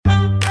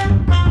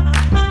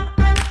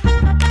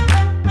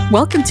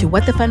Welcome to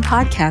WtFun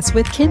podcast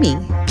with Kimmy,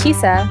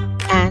 Kisa,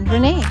 and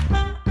Renee.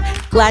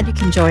 Glad you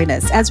can join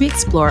us as we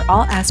explore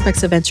all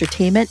aspects of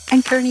entertainment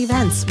and current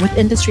events with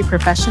industry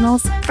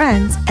professionals,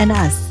 friends, and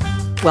us.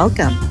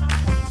 Welcome.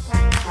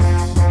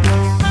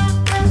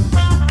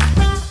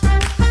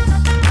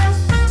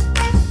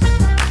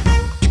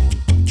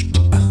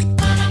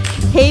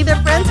 Hey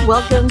there, friends.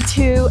 Welcome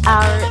to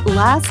our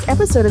last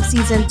episode of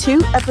season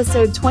 2,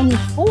 episode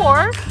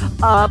 24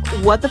 of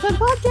WtFun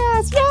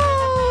podcast.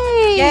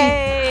 Yay!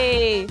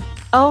 Yay!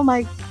 Oh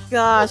my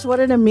gosh, what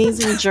an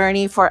amazing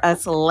journey for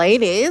us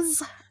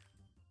ladies.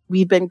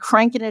 We've been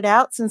cranking it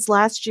out since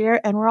last year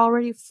and we're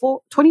already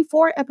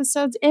 24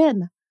 episodes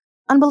in.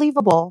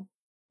 Unbelievable.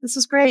 This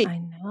is great.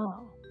 I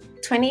know.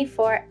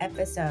 24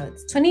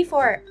 episodes.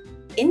 24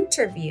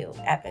 interview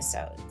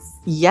episodes.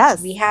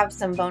 Yes. We have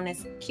some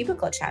bonus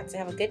cubicle chats. We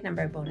have a good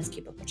number of bonus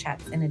cubicle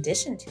chats in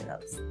addition to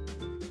those.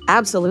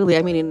 Absolutely.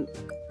 I mean,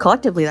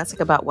 collectively, that's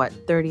like about,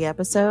 30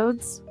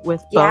 episodes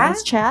with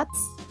bonus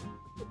chats?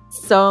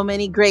 So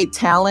many great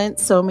talent,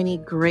 so many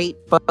great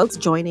folks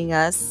joining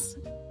us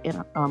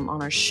on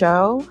our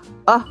show.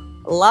 Oh,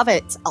 love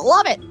it. I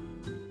love it.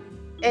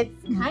 It's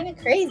kind of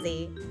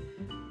crazy.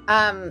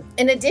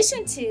 In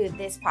addition to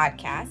this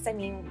podcast, I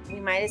mean, we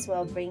might as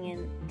well bring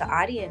in the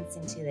audience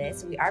into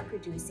this. We are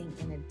producing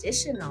an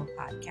additional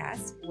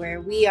podcast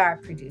where we are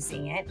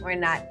producing it. We're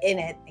not in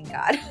it, thank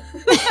God.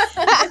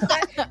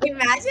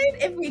 Imagine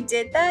if we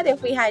did that,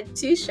 if we had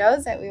 2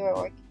 shows that we were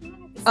working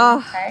on at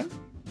the same time.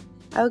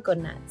 I would go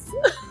nuts.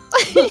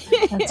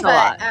 That's a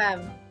lot.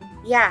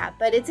 Yeah,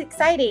 but it's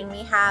exciting.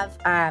 We have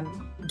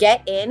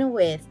Get In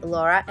with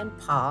Laura and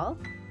Paul.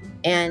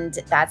 And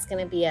that's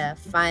going to be a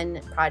fun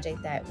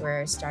project that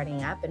we're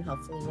starting up and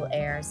hopefully will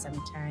air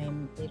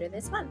sometime later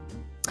this month.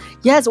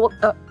 Yes. Well,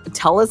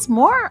 tell us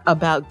more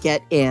about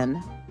Get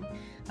In.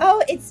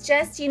 Oh, it's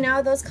just,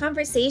 those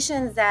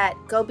conversations that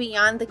go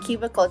beyond the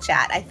cubicle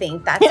chat. I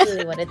think that's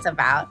really what it's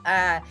about.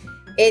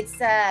 It's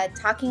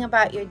talking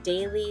about your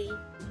daily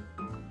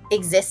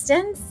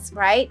existence,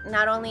 right?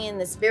 Not only in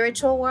the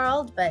spiritual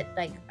world, but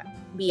like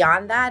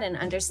beyond that, and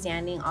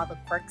understanding all the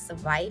quirks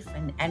of life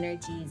and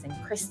energies and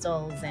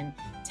crystals and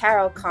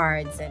tarot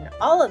cards and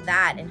all of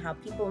that, and how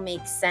people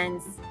make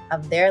sense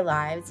of their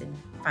lives and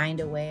find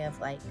a way of,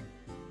 like,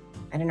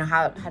 I don't know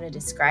how to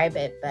describe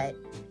it, but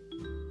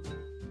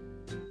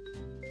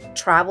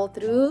travel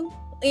through,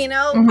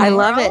 I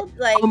love it.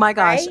 Like, oh my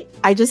gosh. right?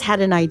 I just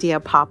had an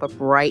idea pop up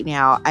right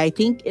now. I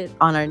think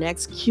on our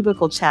next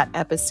cubicle chat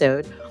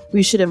episode,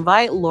 we should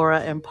invite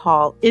Laura and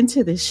Paul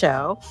into the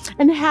show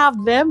and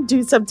have them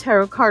do some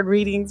tarot card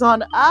readings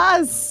on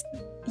us.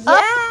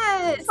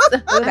 Yes.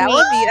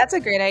 That's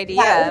a great idea.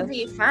 That would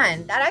be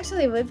fun. That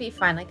actually would be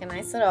fun. Like a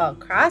nice little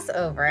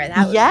crossover.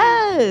 That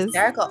would be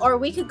hysterical. Or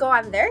we could go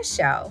on their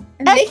show.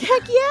 And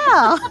heck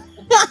yeah.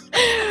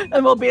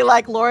 And we'll be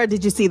like, Laura,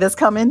 did you see this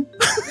coming?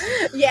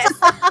 Yes.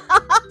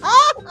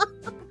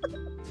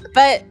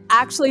 But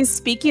actually,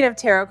 speaking of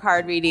tarot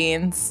card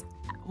readings,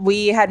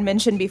 we had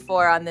mentioned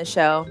before on the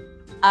show,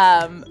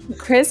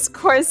 Chris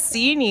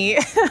Corsini.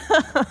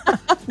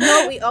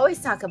 No, we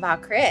always talk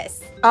about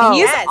Chris. Oh,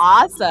 he's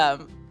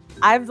awesome.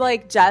 I've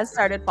just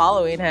started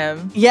following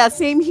him. Yeah,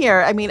 same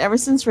here. I mean, ever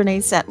since Renee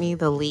sent me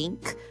the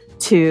link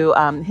to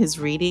his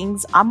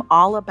readings, I'm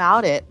all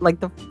about it.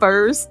 Like the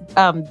first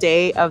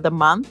day of the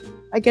month,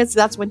 I guess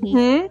that's when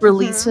he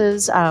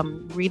releases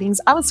readings.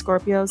 I'm a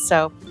Scorpio,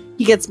 so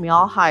he gets me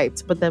all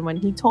hyped. But then when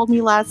he told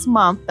me last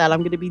month that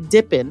I'm going to be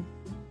dipping,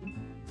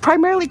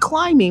 primarily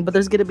climbing, but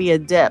there's going to be a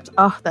dip.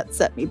 Oh, that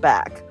set me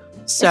back.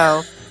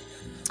 So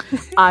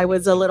I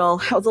was a little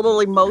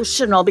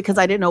emotional because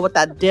I didn't know what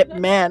that dip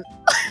meant.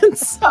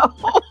 So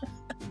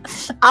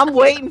I'm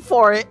waiting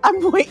for it.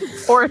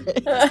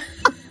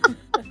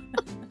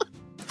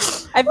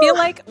 I feel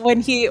like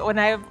when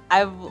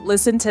I've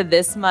listened to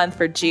this month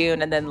for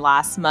June and then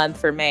last month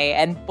for May,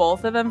 and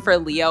both of them for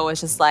Leo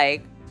was just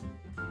like,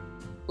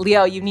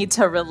 Leo, you need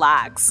to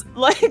relax.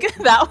 Like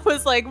that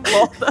was like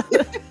both of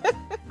them.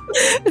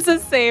 It's the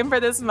same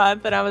for this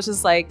month, and I was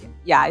just like,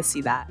 yeah, I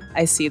see that.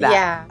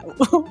 Yeah.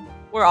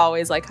 We're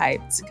always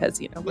hyped because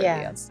we're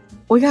Leos.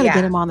 We got to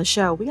get him on the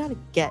show. We got to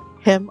get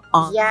him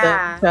on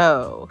the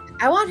show.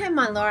 I want him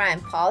on Laura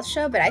and Paul's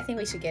show, but I think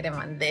we should get him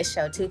on this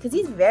show too because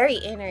he's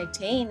very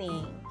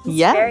entertaining.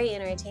 Very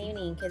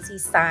entertaining because he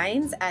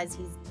signs as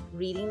he's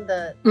reading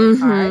the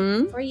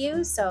card for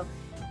you. So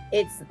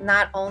it's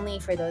not only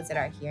for those that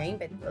are hearing,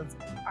 but those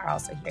are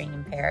also hearing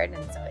impaired.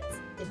 And so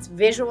it's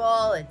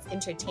visual, it's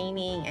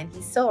entertaining, and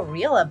he's so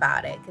real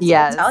about it.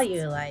 Because he'll tell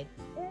you, like,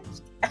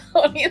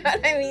 you know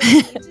what I mean?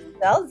 He just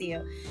tells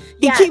you.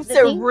 He keeps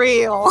it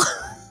real.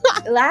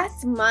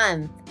 Last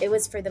month, it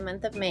was for the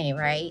month of May,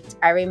 right?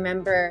 I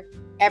remember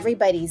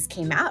everybody's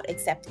came out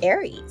except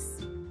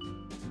Aries.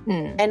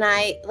 And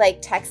I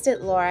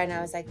texted Laura and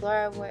I was like,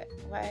 Laura,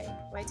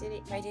 why did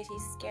he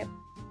skip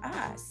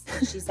us?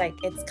 And she's like,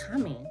 it's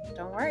coming.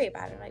 Don't worry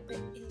about it. Like, but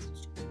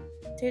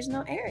there's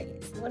no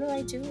Aries. What do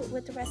I do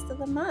with the rest of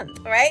the month?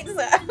 Right? So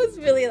I was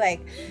really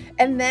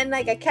and then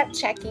I kept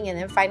checking and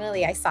then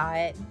finally I saw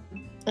it.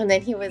 And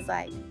then he was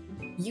like,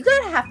 you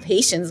gotta have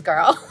patience,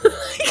 girl.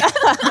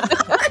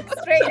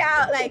 Straight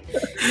out, like,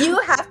 you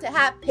have to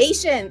have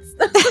patience.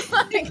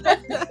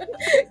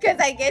 Because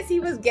I guess he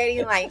was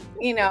getting, like,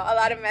 a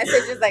lot of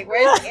messages like,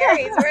 where's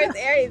Aries? Where's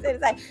Aries? And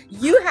it's like,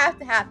 you have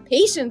to have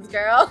patience,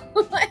 girl.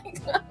 Like,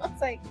 I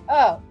was like,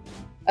 oh,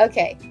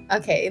 okay.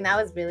 And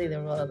that was really the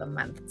rule of the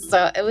month.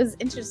 So it was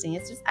interesting.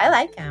 It's just, I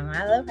like him.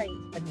 I love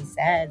what he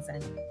says.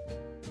 And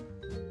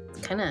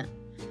it's kind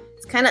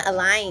of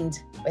aligned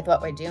with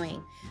what we're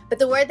doing. But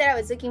the word that I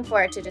was looking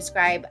for to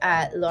describe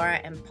Laura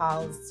and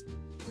Paul's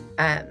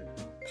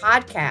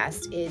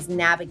podcast is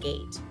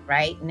navigate,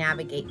 right?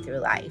 Navigate through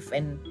life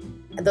and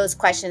those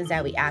questions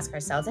that we ask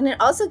ourselves. And it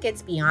also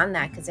gets beyond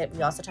that because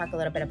we also talk a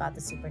little bit about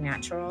the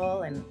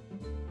supernatural and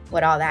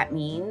what all that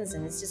means.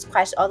 And it's just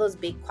all those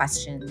big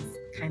questions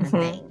kind of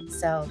thing.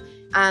 So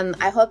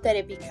I hope that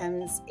it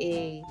becomes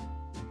a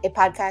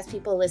podcast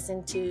people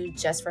listen to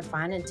just for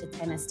fun and to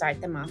kind of start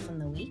them off in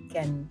the week,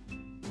 and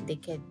they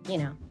could,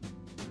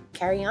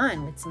 carry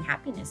on with some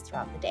happiness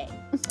throughout the day.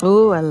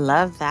 Oh, I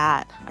love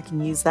that. I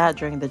can use that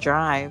during the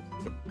drive.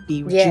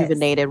 Be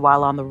rejuvenated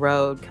while on the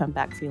road, come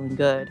back feeling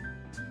good.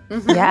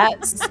 Mm-hmm.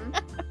 Yes.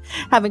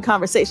 Having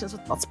conversations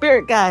with my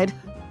spirit guide.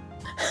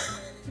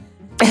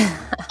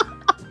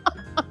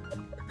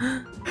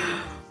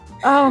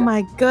 Oh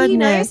my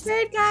goodness.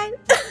 Spirit guide?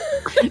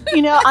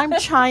 I'm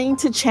trying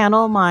to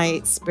channel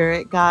my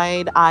spirit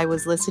guide. I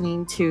was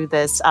listening to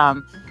this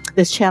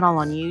channel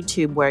on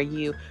YouTube where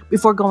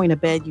before going to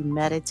bed, you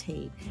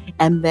meditate,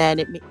 and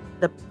then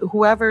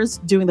whoever's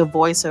doing the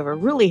voiceover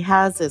really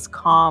has this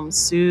calm,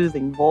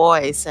 soothing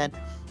voice, and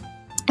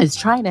is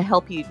trying to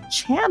help you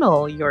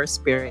channel your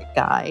spirit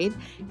guide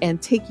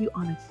and take you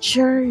on a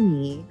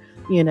journey,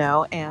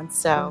 and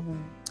so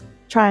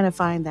trying to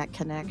find that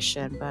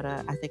connection, but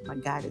I think my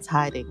guide is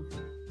hiding.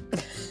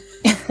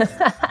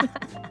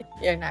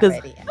 You're not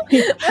ready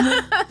yet.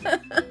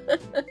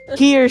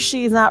 He or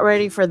she's not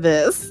ready for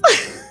this.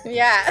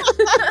 Yeah.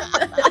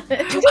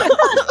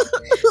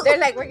 They're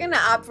like, we're going to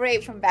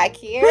operate from back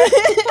here.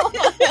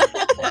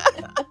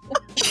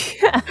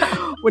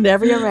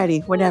 Whenever you're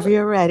ready.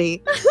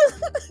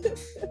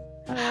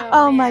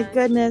 Oh my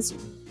goodness.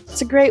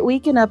 It's a great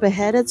weekend up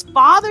ahead. It's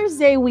Father's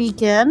Day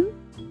weekend.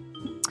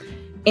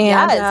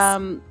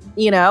 And,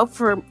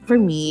 for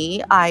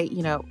me,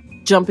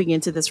 jumping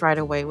into this right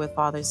away with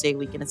Father's Day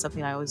weekend is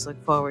something I always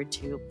look forward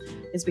to,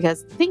 is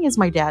because the thing is,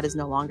 my dad is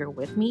no longer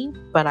with me,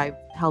 but I've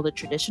held a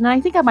tradition. And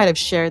I think I might have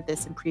shared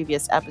this in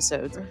previous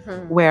episodes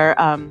where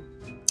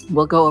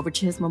we'll go over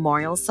to his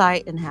memorial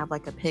site and have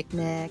like a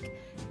picnic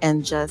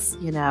and just,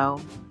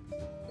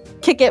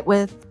 kick it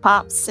with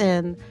Pops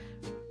and,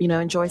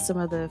 enjoy some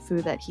of the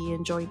food that he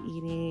enjoyed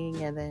eating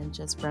and then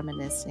just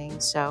reminiscing.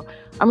 So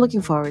I'm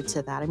looking forward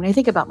to that. I mean, I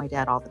think about my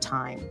dad all the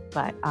time,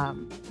 but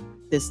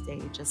this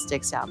day just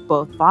sticks out.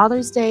 Both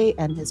Father's Day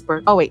and his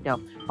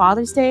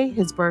Father's Day,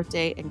 his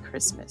birthday, and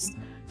Christmas.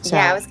 So,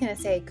 yeah, I was going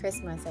to say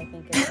Christmas, I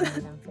think is one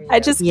of them for you. I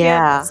just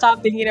can't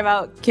stop thinking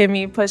about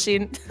Kimmy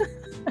pushing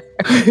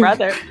her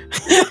brother for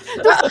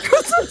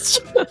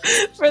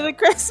the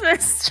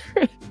Christmas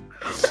tree.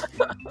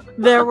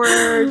 There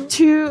were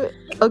 2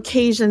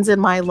 occasions in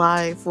my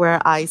life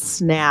where I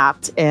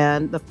snapped,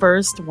 and the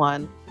first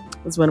one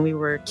was when we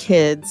were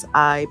kids.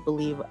 I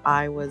believe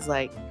I was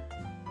like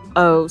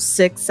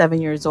 6,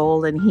 7 years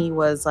old, and he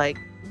was like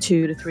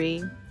 2 to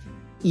 3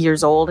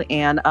 years old,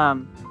 and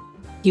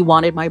he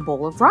wanted my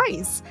bowl of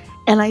rice.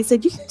 And I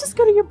said, you can just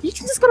go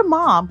to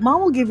mom.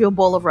 Mom will give you a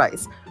bowl of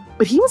rice.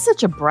 But he was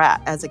such a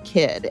brat as a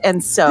kid,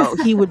 and so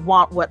he would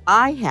want what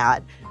I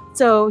had.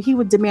 So he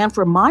would demand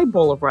for my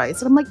bowl of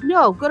rice. And I'm like,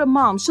 no, go to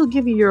mom. She'll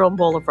give you your own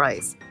bowl of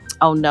rice.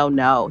 Oh,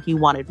 no. He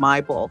wanted my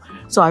bowl.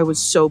 So I was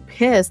so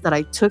pissed that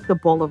I took the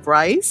bowl of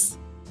rice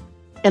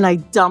and I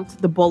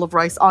dumped the bowl of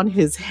rice on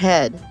his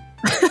head.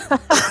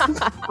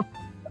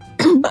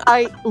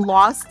 I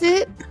lost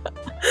it.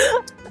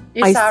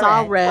 I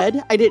saw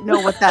red. I didn't know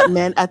what that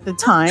meant at the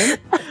time,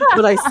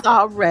 but I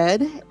saw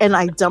red and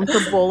I dumped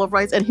the bowl of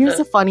rice. And here's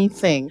the funny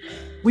thing.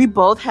 We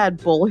both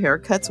had bowl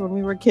haircuts when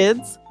we were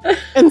kids.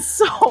 And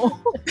so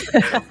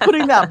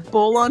putting that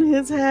bowl on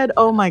his head,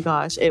 oh my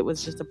gosh, it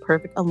was just a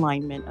perfect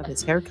alignment of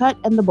his haircut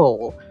and the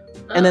bowl.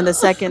 And then the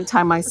second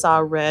time I saw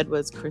red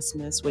was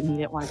Christmas, when he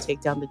didn't want to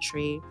take down the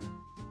tree.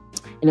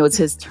 And it was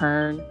his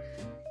turn.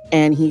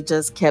 And he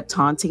just kept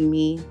taunting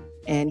me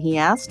and he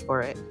asked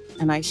for it.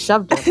 And I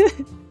shoved him.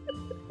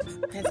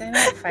 Isn't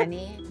it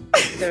funny?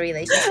 The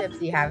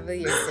relationships you have with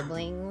your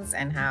siblings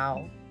and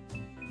how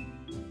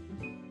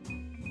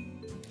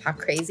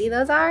crazy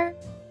those are?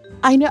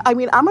 I know. I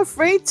mean, I'm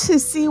afraid to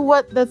see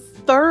what the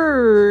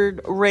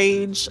third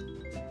rage.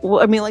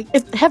 Well, I mean, like,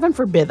 if heaven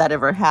forbid that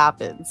ever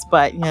happens,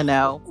 but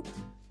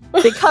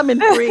they come in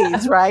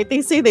threes, right?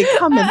 They say they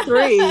come in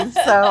threes.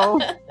 So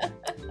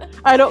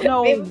I don't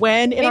know Maybe-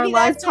 when in our Maybe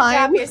that's the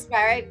job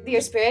lifetime.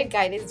 your spirit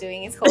guide is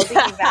doing, is holding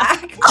you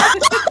back.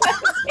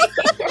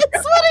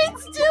 It's what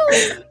it's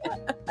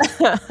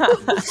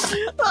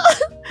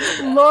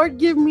doing. Lord,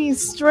 give me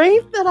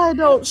strength that I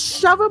don't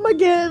shove him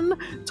again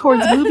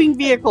towards moving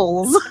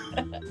vehicles.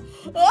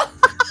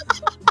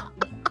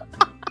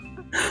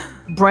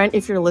 Brent,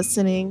 if you're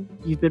listening,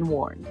 you've been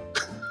warned.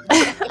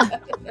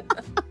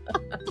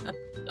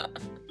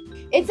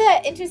 It's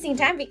an interesting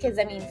time because,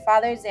 I mean,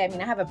 Father's Day, I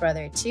mean, I have a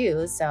brother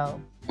too,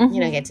 so,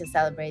 get to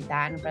celebrate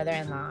that, and a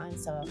brother-in-law, and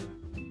so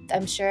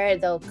I'm sure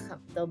there'll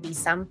be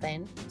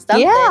something,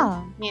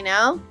 Yeah.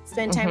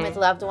 spend time with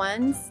loved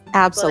ones.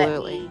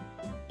 Absolutely. People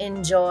that we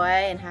enjoy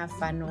and have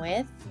fun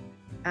with,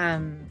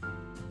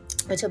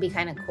 which will be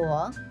kind of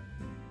cool.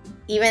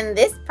 Even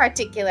this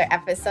particular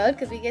episode,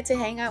 because we get to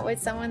hang out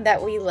with someone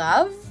that we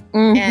love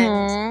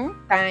and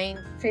find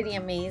pretty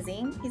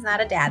amazing. He's not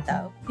a dad,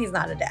 though. He's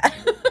not a dad.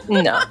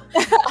 No.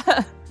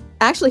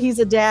 Actually, he's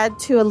a dad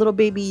to a little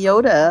baby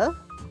Yoda.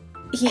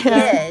 He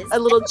is. A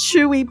little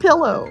chewy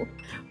pillow.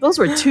 Those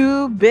were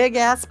 2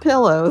 big-ass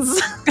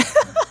pillows.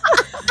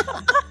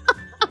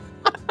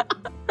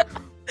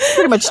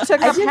 Pretty much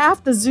took up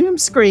half the Zoom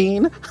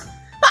screen.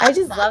 I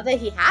just love that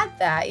he had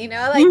that,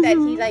 that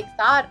he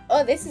thought,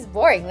 oh, this is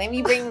boring. Let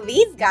me bring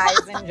these guys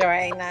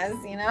enjoying this,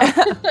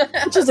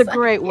 Which is a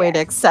great way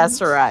to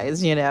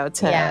accessorize,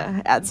 to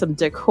add some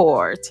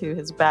decor to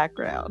his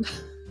background.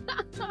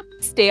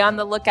 Stay on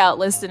the lookout,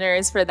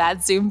 listeners, for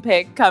that Zoom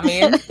pic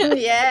coming.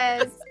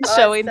 Yes.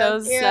 Showing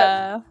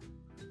so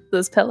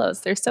those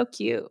pillows. They're so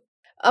cute.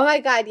 Oh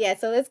my God, yeah.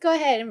 So let's go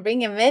ahead and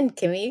bring him in,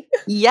 Kimmy.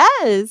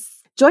 Yes.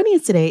 Joining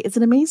us today is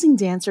an amazing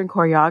dancer and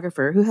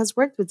choreographer who has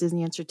worked with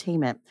Disney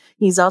Entertainment.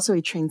 He's also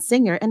a trained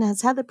singer and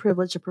has had the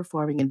privilege of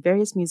performing in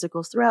various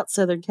musicals throughout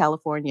Southern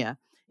California.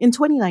 In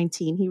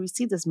 2019, he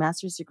received his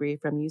master's degree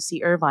from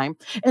UC Irvine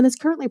and is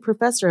currently a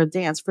professor of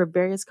dance for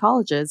various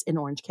colleges in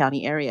Orange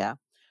County area.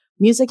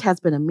 Music has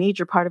been a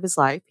major part of his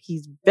life.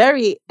 He's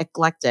very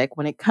eclectic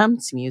when it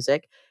comes to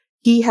music.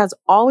 He has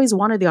always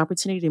wanted the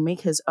opportunity to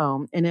make his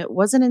own, and it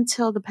wasn't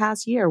until the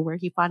past year where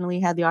he finally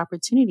had the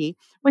opportunity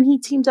when he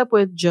teamed up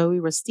with Joey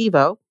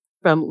Restivo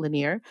from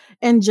Lanier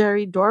and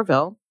Jerry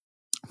Dorville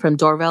from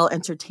Dorville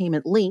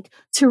Entertainment Link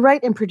to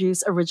write and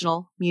produce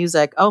original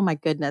music. Oh my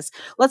goodness.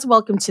 Let's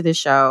welcome to the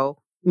show,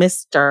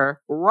 Mr.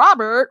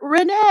 Robert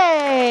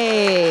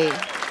Rene.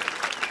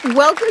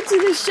 Welcome to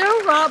the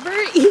show,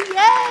 Robert. Yay!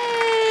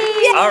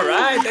 All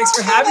right. Thanks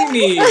for having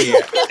me.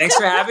 Thanks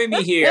for having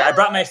me here. I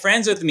brought my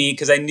friends with me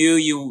because I knew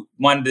you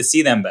wanted to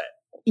see them, but.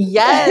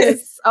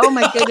 Yes. Oh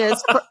my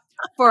goodness.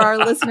 For our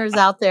listeners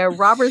out there,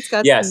 Robert's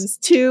got these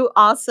 2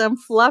 awesome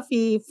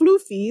fluffy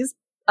floofies.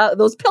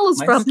 Those pillows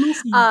what do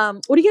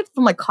you get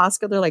from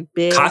Costco? They're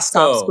big,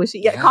 soft,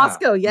 squishy. Yeah,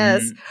 Costco,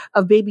 yes.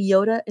 Of Baby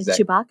Yoda and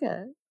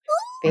Chewbacca.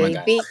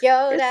 Baby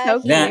Yoda,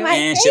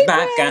 and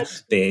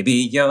Chewbacca.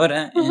 Baby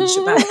Yoda and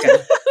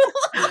Chewbacca.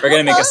 We're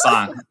going to make a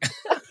song.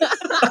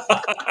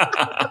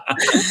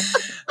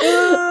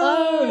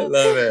 I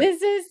love it.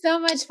 This is so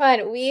much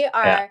fun. We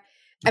are,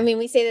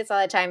 we say this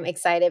all the time,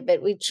 excited,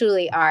 but we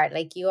truly are.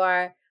 You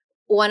are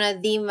one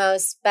of the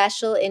most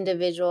special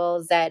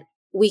individuals that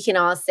we can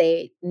all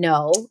say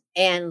no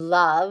and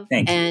love.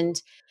 Thank you. And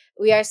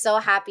we are so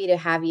happy to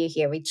have you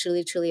here. We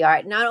truly, truly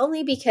are. Not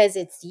only because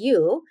it's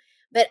you,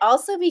 but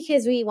also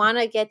because we want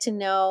to get to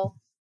know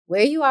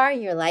where you are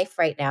in your life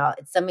right now.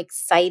 Some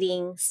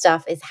exciting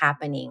stuff is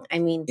happening.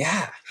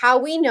 How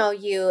we know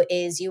you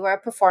is you were a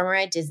performer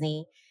at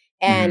Disney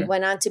and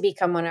went on to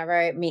become one of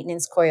our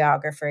maintenance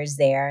choreographers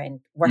there and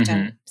worked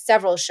on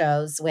several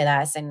shows with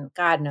us. And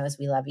God knows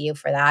we love you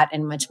for that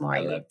and much more.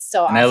 You're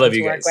so awesome I love to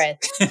you work guys.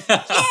 with.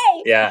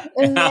 Yay! Yeah.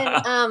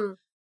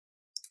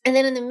 And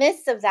then in the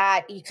midst of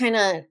that, you kind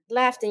of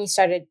left and you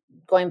started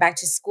going back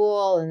to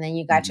school, and then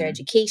you got your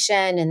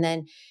education, and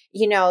then,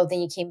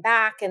 then you came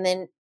back,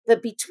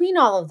 but between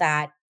all of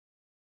that,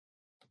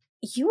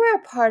 you were a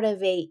part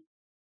of a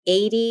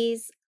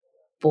 80s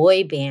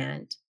boy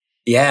band.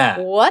 Yeah.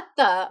 What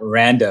the?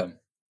 Random.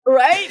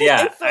 Right?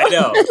 Yeah, I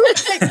know.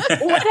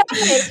 What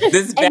happened?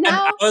 This band,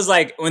 I was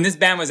when this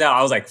band was out,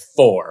 I was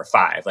 4 or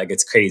 5.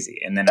 It's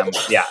crazy. And then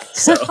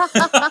so.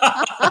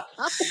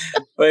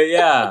 But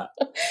yeah.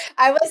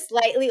 I was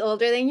slightly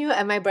older than you,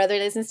 and my brother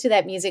listens to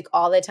that music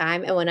all the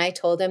time. And when I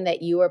told him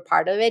that you were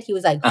part of it, he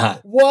was like,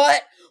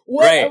 what?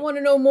 Right. I want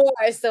to know more.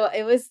 So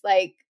it was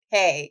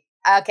hey,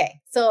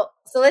 okay. So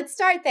let's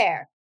start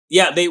there.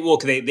 Yeah, they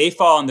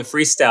fall in the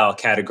freestyle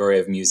category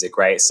of music,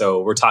 right?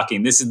 So we're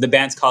talking, the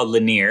band's called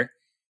Lanier.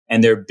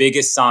 And their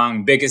biggest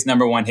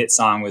number 1 hit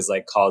song was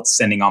called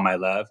 "Sending All My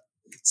Love,"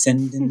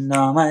 "Sending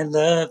All My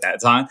Love."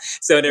 That song.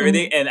 So and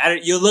everything, and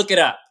you look it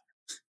up.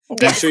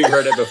 I'm sure you've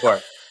heard it before.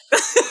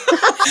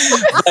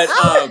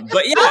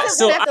 but yeah.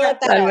 So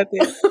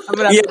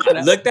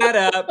look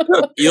that up.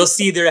 You'll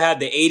see they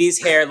have the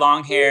 '80s hair,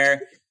 long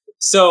hair.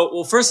 So,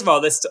 well, first of all,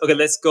 let's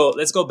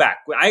go back.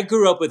 I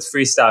grew up with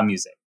freestyle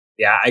music.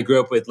 Yeah, I grew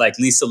up with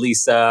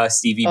Lisa,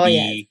 Stevie B.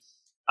 Yes.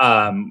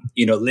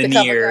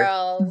 Linear,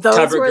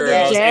 Those were the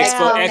Girls,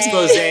 jams.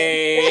 Expose.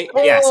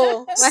 Yes.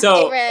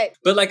 So, favorite.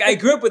 but like I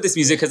grew up with this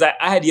music because I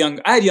had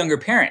younger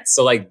parents.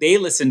 So like they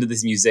listened to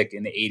this music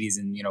in the 80s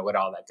and what,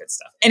 all that good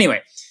stuff.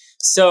 Anyway,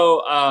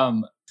 so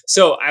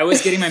I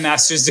was getting my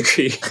master's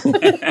degree.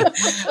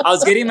 I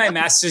was getting my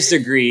master's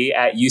degree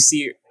at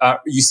UC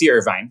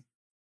Irvine.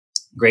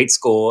 Great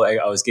school.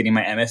 I was getting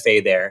my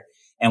MFA there.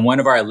 And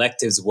one of our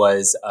electives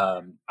was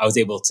I was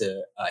able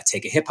to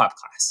take a hip hop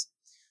class.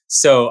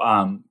 So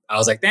I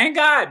was like, thank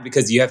God,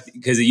 because at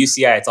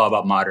UCI, it's all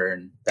about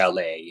modern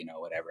ballet,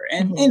 whatever.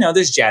 And,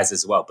 there's jazz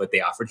as well, but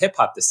they offered hip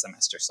hop this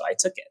semester. So I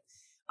took it.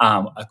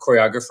 A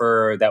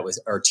choreographer that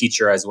was our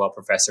teacher as well,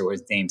 professor,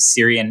 was named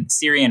Syrian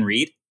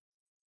Reed.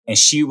 And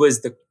she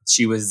was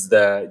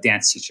the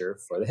dance teacher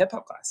for the hip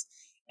hop class.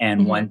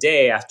 And one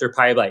day after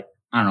probably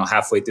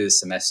halfway through the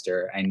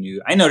semester,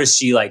 I noticed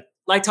she liked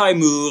how I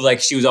move.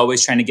 Like she was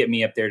always trying to get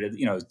me up there to,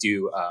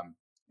 do,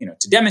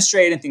 to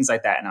demonstrate and things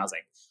like that. And I was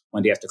like,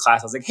 one day after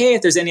class, I was like, hey,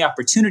 if there's any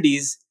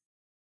opportunities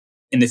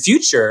in the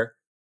future,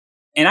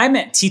 and I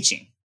meant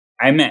teaching.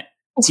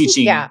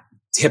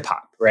 Hip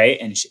hop, right?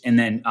 And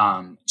then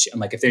I'm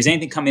like, if there's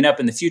anything coming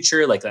up in the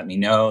future, like let me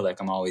know. Like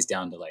I'm always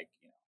down to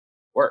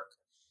work.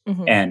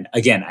 Mm-hmm. And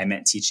again, I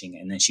meant teaching.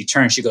 And then she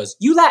turned, she goes,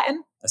 "You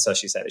Latin?" That's how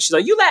she said it. She's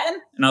like, "You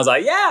Latin?" And I was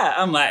like, "Yeah,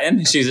 I'm Latin."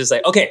 And she's just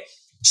like, "Okay."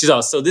 She's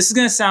all, "So this is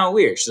gonna sound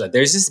weird." She's like,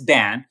 "There's this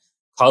band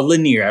called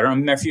Lanier. I don't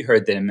remember if you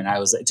heard them." And I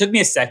was like, it took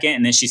me a second.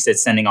 And then she said,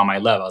 "Sending All My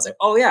Love." I was like,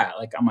 "Oh yeah."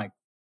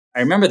 I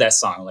remember that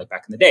song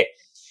back in the day.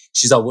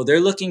 She's like, "Well,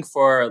 they're looking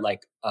for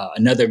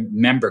another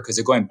member because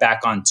they're going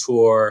back on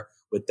tour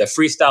with the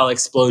Freestyle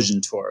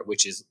Explosion tour,"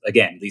 which is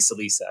again, Lisa,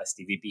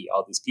 Stevie B,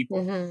 all these people.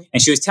 Mm-hmm.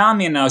 And she was telling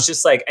me, and I was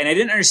just like, and I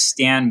didn't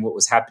understand what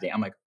was happening.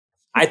 I'm like,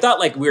 I thought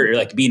we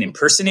were being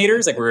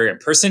impersonators, we were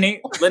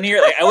impersonate Lanier.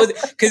 I was,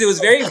 because it was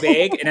very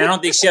vague, and I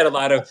don't think she didn't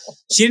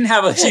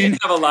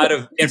have a lot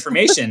of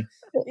information.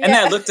 Yeah. And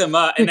then I looked them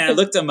up,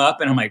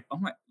 and I'm like, oh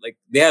my,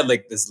 they had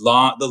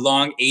the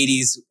long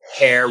 80s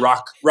hair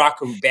rock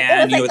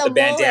band, with the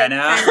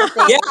bandana,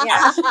 kind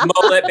of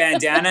mullet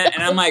bandana,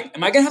 and I'm like,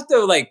 am I gonna have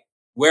to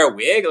wear a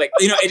wig?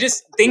 It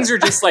just, things are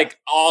just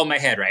all in my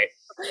head, right?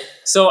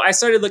 So I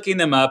started looking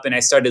them up, and I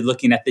started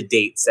looking at the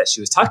dates that she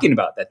was talking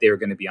about that they were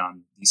going to be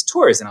on these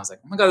tours. And I was like,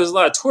 oh my God, there's a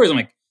lot of tours. I'm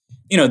like,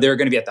 they're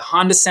going to be at the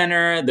Honda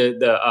Center,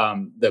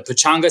 the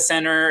Pachanga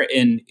Center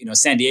in,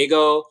 San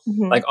Diego,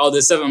 mm-hmm. All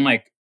this stuff. I'm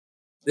like,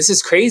 this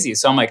is crazy.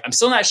 So I'm like, I'm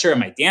still not sure.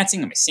 Am I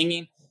dancing? Am I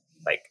singing?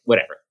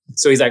 Whatever.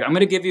 So he's like, I'm going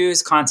to give you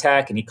his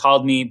contact. And he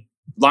called me.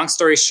 Long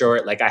story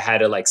short, I had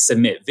to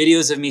submit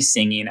videos of me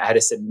singing. I had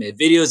to submit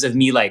videos of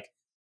me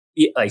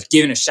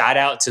giving a shout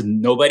out to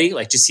nobody.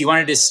 He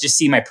wanted to just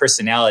see my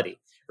personality.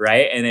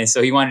 Right. And then,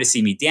 so he wanted to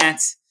see me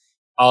dance,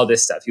 all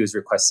this stuff. He was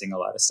requesting a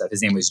lot of stuff.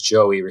 His name was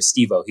Joey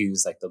Restivo. He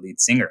was the lead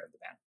singer of the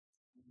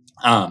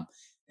band.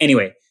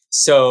 Anyway,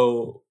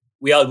 so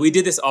we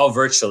did this all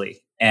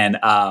virtually. And,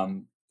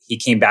 he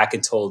came back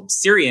and told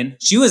Syrian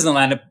she was going to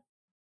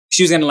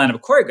land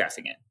up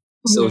choreographing it.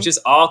 Mm-hmm. So it just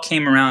all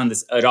came around.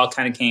 It all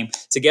kind of came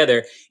together.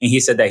 And he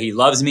said that he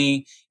loves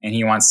me and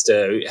he wants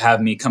to have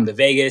me come to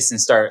Vegas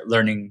and start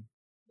learning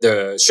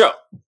the show.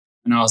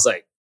 And I was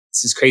like,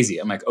 this is crazy.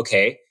 I'm like,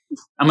 okay.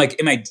 I'm like,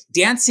 am I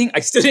dancing? I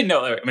still didn't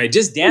know. Am I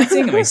just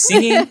dancing? Am I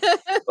singing?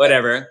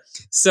 Whatever.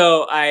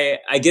 So I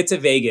get to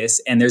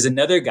Vegas and there's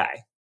another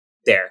guy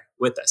there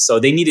with us. So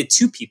they needed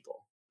two people.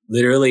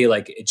 Literally,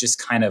 it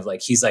just kind of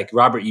he's like,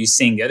 "Robert, you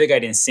sing." The other guy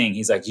didn't sing.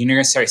 He's like, "You're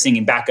going to start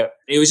singing backup."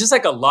 It was just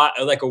a lot,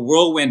 a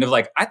whirlwind of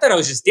I thought I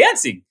was just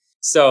dancing.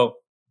 So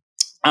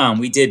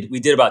we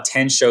did about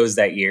 10 shows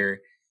that year.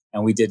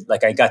 And we did,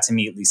 I got to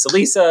meet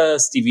Lisa,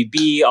 Stevie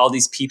B, all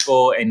these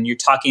people. And you're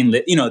talking,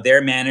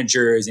 their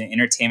managers and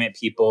entertainment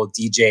people,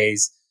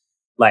 DJs,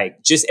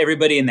 just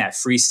everybody in that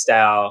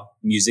freestyle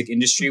music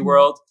industry mm-hmm.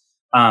 world.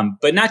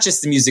 But not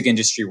just the music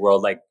industry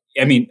world, a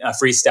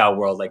freestyle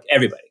world,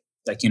 everybody.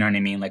 You know what I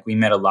mean? We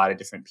met a lot of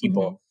different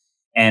people mm-hmm.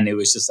 and it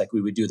was just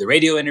we would do the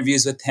radio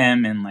interviews with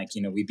him and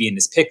we'd be in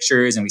his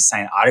pictures and we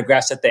signed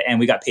autographs at the end.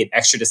 We got paid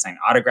extra to sign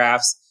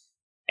autographs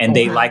and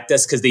they liked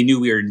us because they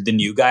knew we were the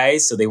new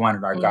guys. So they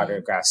wanted our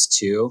autographs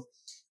too.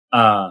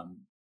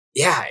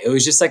 It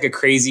was just a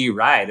crazy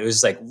ride. It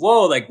was just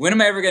whoa, when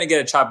am I ever going to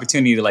get an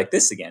opportunity to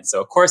this again? So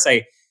of course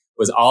I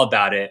was all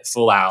about it,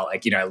 full out.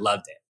 I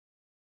loved it.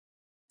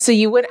 So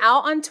you went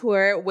out on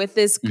tour with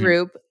this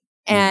group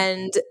mm-hmm.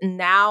 and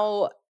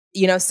now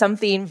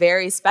something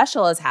very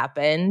special has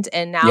happened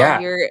and now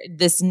you're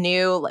this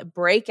new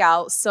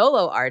breakout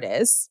solo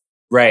artist.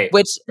 Right.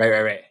 Which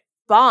right.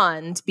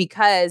 Bond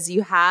because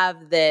you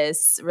have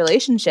this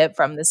relationship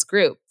from this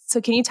group. So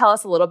can you tell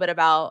us a little bit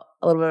about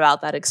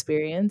that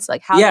experience?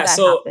 How did that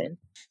happen?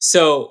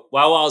 So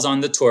while I was on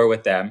the tour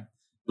with them,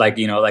 like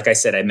I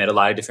said, I met a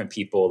lot of different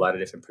people, a lot of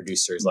different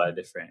producers, a lot of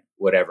different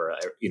whatever,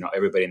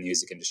 everybody in the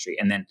music industry.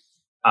 And then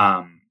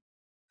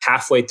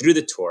halfway through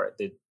the tour,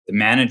 the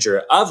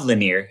manager of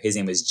Lanier, his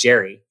name was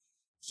Jerry,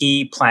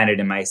 he planted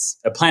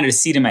a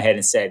seed in my head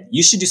and said,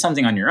 "You should do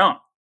something on your own."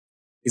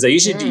 He's like,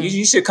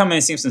 you should come in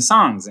and sing some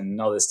songs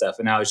and all this stuff.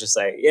 And I was just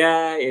like,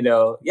 I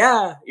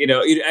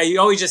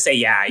always just say,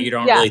 you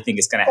don't really think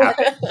it's going to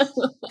happen.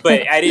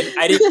 But I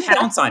didn't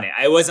pounce on it.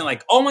 I wasn't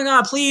like, oh my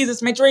God, please,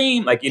 it's my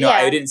dream. Like,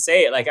 I didn't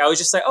say it. Like, I was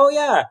just like, oh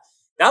yeah,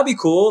 that'll be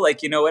cool. Like,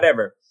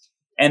 whatever.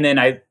 And then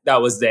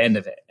that was the end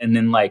of it. And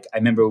then like, I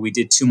remember we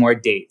did 2 more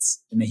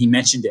dates and then he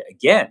mentioned it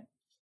again.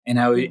 And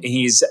I'm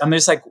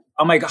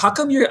like, how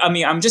come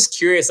I'm just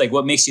curious, like,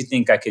 what makes you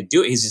think I could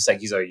do it? He's just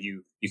like,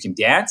 you can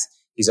dance.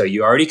 He's like,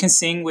 you already can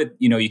sing with,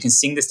 you can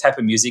sing this type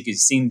of music. You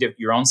sing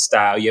your own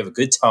style. You have a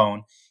good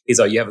tone. He's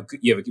like, you have a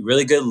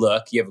really good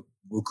look. You have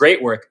a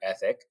great work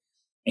ethic.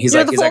 And he's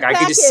like, I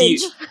could just see.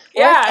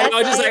 Yeah. And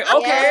I was just like,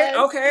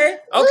 okay.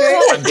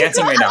 I'm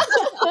dancing right now.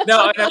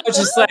 No. And I was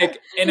just like,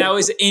 and I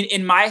was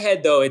in my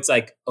head though, it's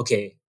like,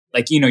 okay,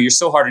 like, you're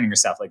so hard on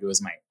yourself. Like it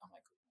was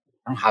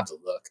I don't have the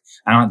look.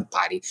 I don't have the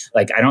body.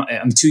 Like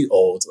I'm too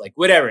old. Like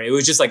whatever. It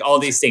was just like all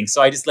these things.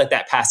 So I just let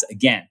that pass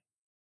again.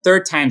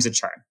 3rd time's a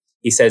charm.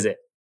 He says it.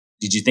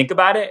 Did you think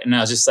about it? And I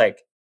was just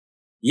like,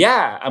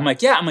 yeah. I'm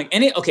like,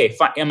 okay,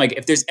 fine. I'm like,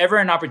 if there's ever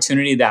an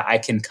opportunity that I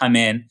can come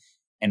in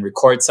and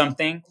record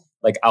something,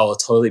 like I will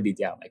totally be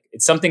down. Like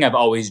it's something I've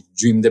always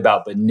dreamed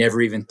about, but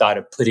never even thought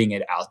of putting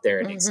it out there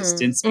in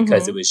existence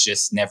because it was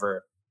just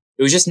never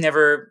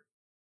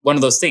one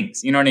of those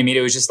things. You know what I mean?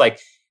 It was just like,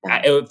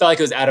 it felt like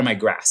it was out of my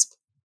grasp.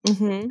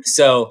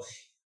 So,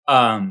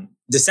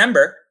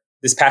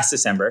 this past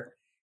December,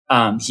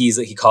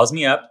 he calls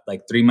me up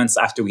like 3 months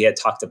after we had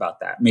talked about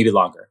that, maybe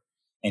longer.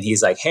 And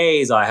he's like,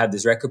 hey, I have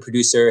this record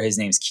producer. His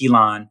name's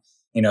Keelan.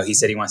 He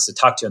said he wants to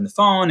talk to you on the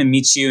phone and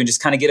meet you and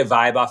just kind of get a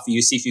vibe off of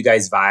you. See if you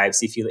guys vibe.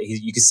 See if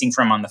you could sing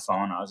for him on the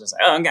phone. I was just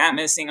like, oh, God, I'm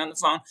going to sing on the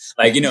phone.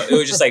 Like, it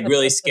was just like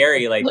really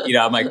scary. Like,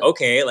 I'm like,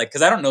 okay, like,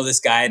 cause I don't know this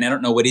guy and I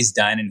don't know what he's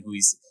done and who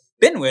he's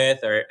been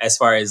with or as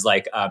far as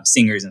like,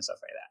 singers and stuff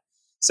like that.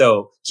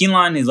 So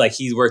Keelan is like,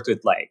 he worked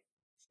with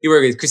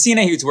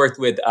Christina. He's worked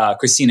with,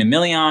 Christina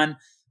Milian,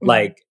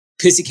 like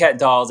Pussycat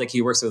Dolls. Like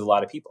he works with a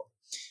lot of people.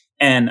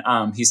 And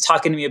he's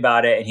talking to me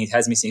about it and he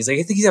has me sing. He's like,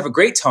 I think you have a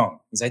great tone.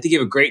 He's like, I think you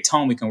have a great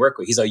tone we can work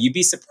with. He's like, you'd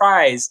be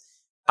surprised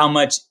how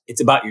much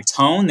it's about your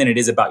tone than it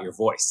is about your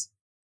voice.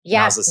 Yeah.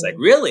 And I was just like,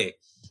 really?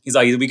 He's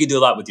like, we could do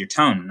a lot with your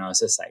tone. And I was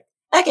just like,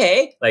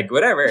 okay, like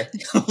whatever.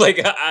 Like,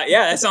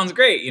 yeah, that sounds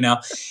great, And,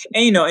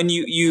 and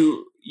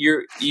you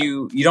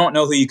don't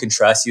know who you can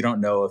trust. You don't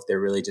know if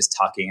they're really just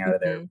talking out of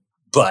their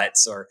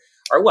butts or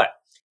what.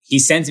 He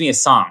sends me a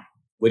song.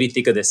 What do you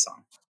think of this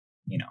song?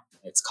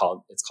 It's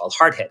called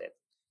Hard Headed.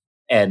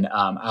 And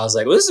I was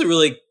like, well, this is a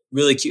really,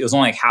 really cute. It was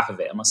only like half of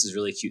it. Unless it's a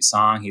really cute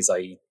song. He's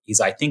like,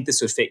 I think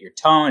this would fit your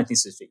tone. I think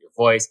this would fit your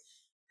voice.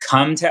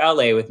 Come to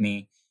LA with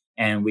me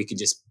and we could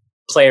just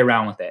play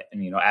around with it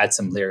and, add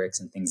some lyrics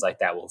and things like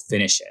that. We'll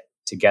finish it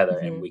together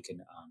and we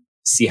can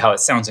see how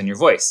it sounds in your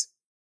voice.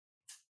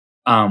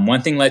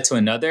 One thing led to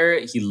another.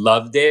 He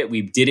loved it.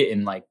 We did it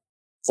in like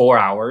 4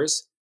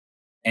 hours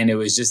and it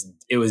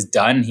was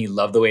done. He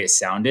loved the way it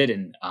sounded.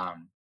 And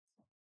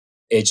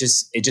it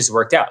just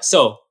worked out.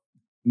 So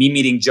me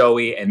meeting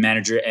Joey and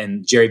manager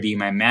and Jerry being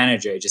my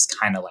manager, it just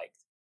kind of like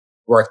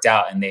worked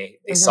out and they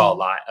saw a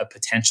lot of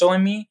potential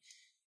in me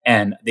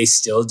and they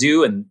still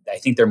do. And I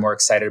think they're more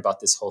excited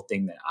about this whole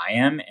thing than I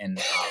am. And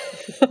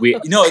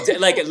it's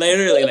like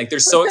literally like they're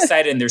so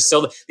excited and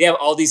they have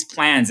all these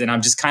plans and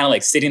I'm just kind of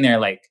like sitting there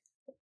like,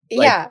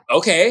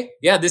 okay,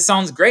 yeah, this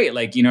sounds great.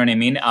 Like, you know what I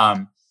mean?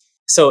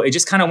 So it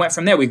just kind of went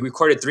from there. We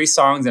recorded 3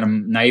 songs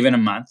in not even a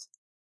month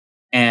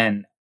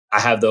and I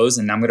have those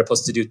and I'm going to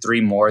supposed to do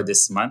 3 more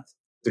this month.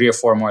 3 or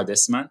 4 more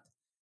this month.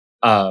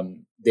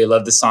 They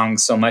loved the song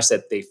so much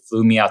that they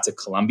flew me out to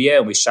Colombia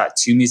and we shot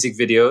 2 music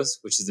videos,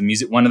 which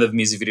is one of the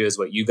music videos,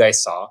 what you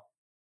guys saw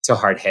to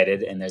Hard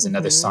Headed. And there's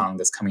another song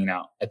that's coming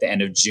out at the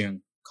end of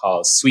June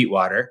called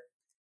Sweetwater.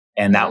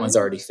 And that one's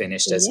already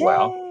finished as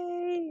well.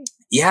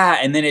 Yeah.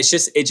 And then it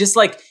just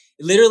like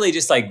literally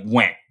just like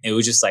went. It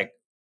was just like,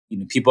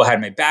 people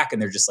had my back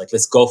and they're just like,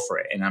 let's go for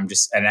it. And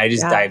I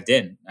just dived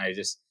in.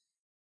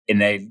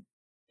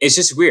 It's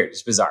just weird.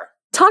 It's bizarre.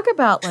 Talk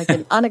about like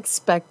an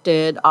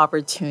unexpected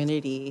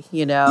opportunity,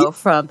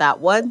 from that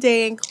one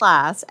day in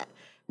class.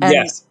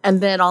 And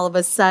then all of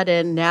a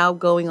sudden now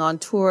going on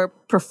tour,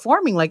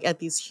 performing like at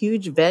these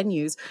huge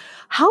venues.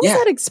 How was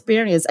that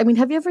experience? I mean,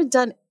 have you ever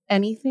done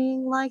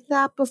anything like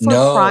that before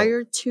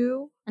prior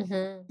to?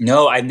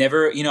 No, I've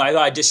never, I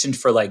auditioned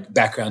for like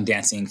background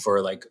dancing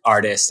for like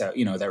artists that,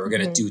 that were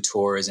going to do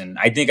tours. And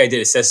I think I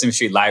did a Sesame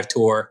Street live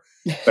tour.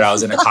 But I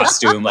was in a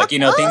costume, like,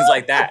 things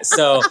like that.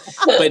 So,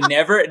 but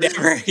never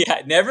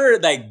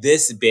like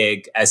this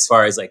big as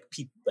far as like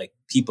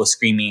people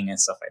screaming and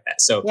stuff like that.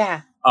 So,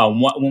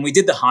 when we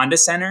did the Honda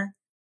Center,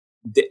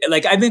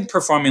 like I've been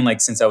performing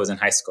like since I was in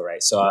high school,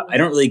 right? So I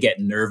don't really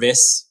get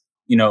nervous.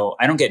 I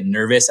don't get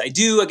nervous. I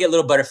get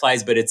little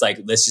butterflies, but it's like,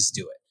 let's just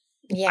do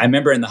it. Yeah. I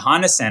remember in the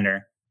Honda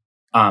Center,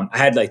 I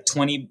had like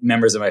 20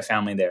 members of my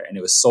family there and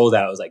it was sold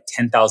out. It was like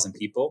 10,000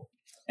 people.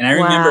 And I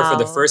remember for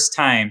the first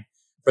time,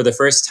 it's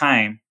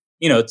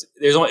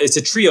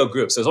a trio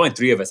group. So there's only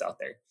 3 of us out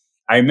there.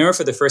 I remember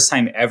for the first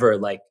time ever,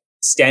 like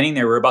standing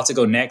there. We're about to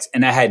go next.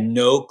 And I had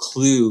no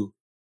clue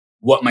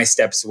what my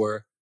steps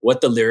were,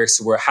 what the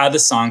lyrics were, how the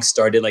song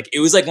started. Like, it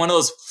was like one of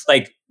those,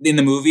 like in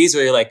the movies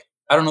where you're like,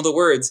 I don't know the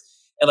words.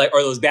 And like,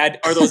 or those bad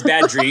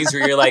dreams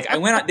where you're like,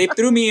 they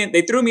threw me in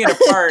a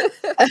part,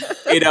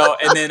 you know,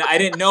 and then I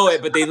didn't know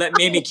it, but they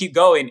made me keep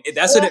going.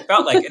 That's what it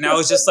felt like. And I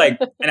was just like,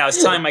 and I was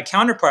telling my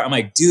counterpart, I'm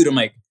like, dude,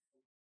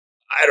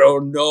 I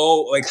don't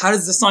know. Like, how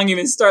does the song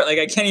even start? Like,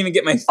 I can't even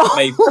get my,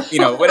 you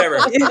know, whatever.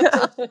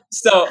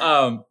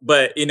 So,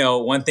 but you know,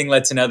 one thing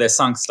led to another.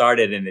 Song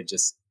started and it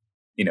just,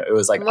 you know, it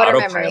was like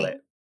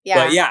autopilot.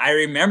 Yeah. But yeah, I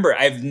remember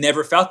I've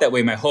never felt that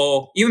way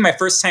even my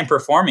first time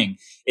performing,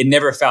 it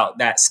never felt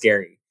that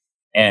scary.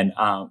 And,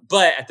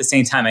 but at the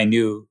same time, I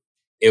knew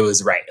it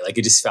was right. Like,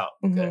 it just felt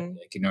good.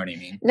 Like, you know what I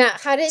mean? Now,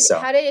 how did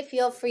it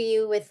feel for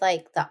you with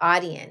like the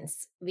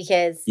audience?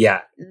 Because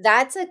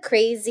that's a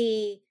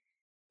crazy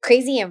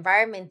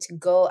environment to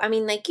go. I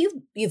mean, like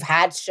you've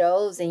had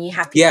shows and you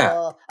have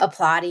people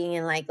applauding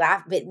and like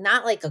laugh, but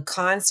not like a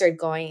concert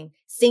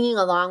singing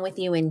along with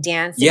you and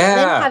dancing. And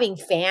then having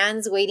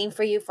fans waiting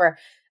for you for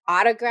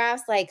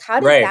autographs. Like, how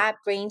did that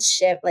brain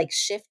shift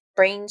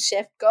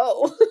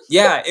go?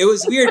 Yeah, it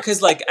was weird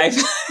because like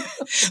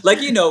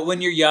like, you know, when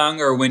you're young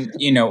or when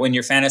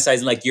you're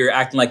fantasizing, like you're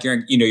acting like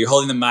you're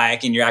holding the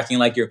mic and you're acting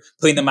like you're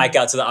putting the mic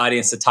out to the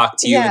audience to talk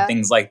to you and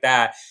things like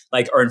that,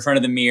 like, or in front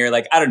of the mirror,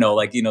 like, I don't know,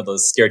 like, you know,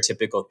 those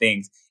stereotypical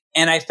things.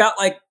 And I felt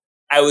like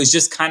I was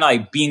just kind of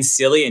like being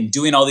silly and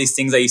doing all these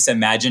things I used to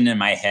imagine in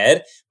my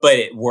head, but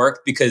it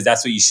worked because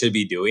that's what you should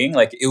be doing.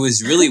 Like, it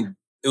was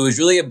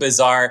really a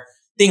bizarre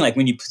thing. Like,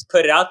 when you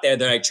put it out there,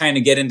 they're like trying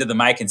to get into the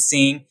mic and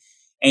sing.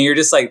 And you're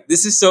just like,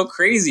 this is so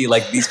crazy.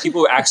 Like, these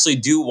people actually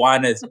do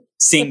want to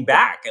sing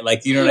back.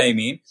 Like, you know what I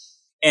mean?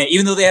 And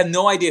even though they have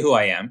no idea who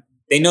I am,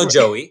 they know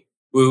Joey,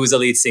 who was a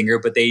lead singer,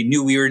 but they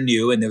knew we were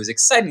new and it was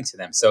exciting to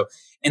them. So,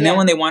 and then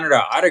when they wanted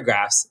our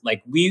autographs,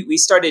 like we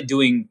started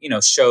doing, you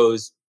know,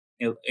 shows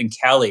in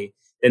Cali.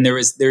 Then there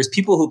was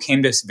people who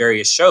came to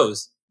various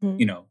shows,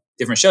 you know,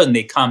 different shows, and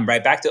they come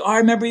right back to, I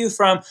remember you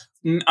from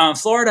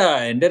Florida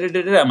and da da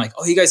da da. I'm like,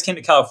 oh, you guys came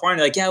to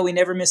California? Like, yeah, we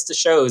never missed the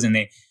shows. And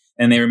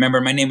they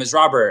remember my name was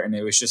Robert. And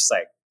it was just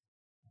like,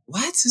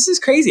 what? This is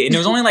crazy. And it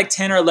was only like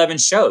 10 or 11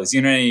 shows.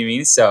 You know what I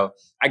mean? So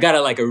I got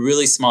a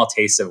really small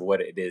taste of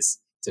what it is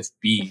to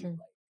be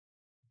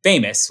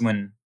famous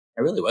when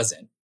I really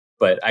wasn't.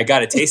 But I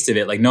got a taste of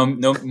it. Like, no,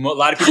 a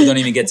lot of people don't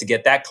even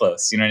get that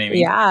close. You know what I mean?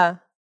 Yeah.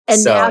 And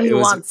so now he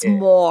wants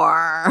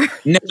more.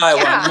 No, I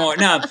want more.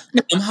 No,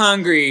 I'm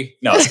hungry.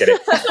 No, I was kidding.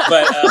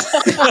 But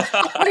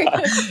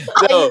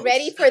are you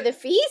ready for the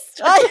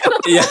feast?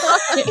 Yeah.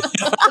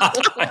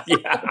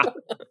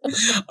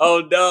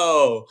 Oh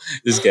no,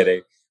 just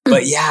kidding.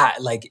 But yeah,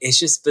 like, it's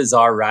just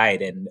bizarre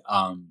ride, and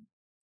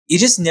you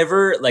just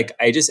never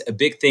a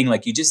big thing.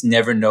 Like, you just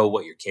never know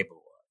what you're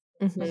capable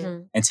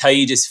of until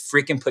you just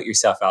freaking put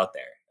yourself out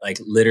there. Like,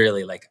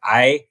 literally,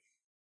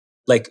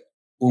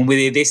 when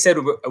they said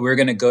we're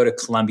going to go to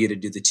Colombia to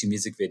do the 2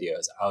 music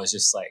videos, I was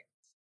just like,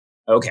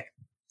 okay.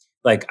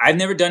 Like, I've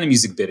never done a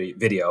music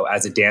video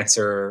as a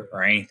dancer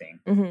or anything.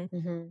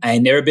 I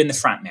had never been the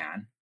front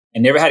man. I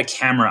never had a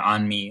camera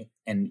on me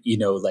and, you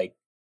know, like,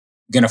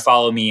 going to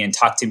follow me and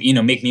talk to me, you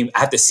know, make me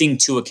have to sing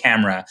to a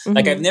camera.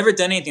 Like, I've never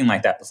done anything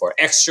like that before.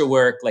 Extra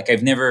work. Like,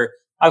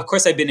 of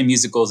course, I've been in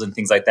musicals and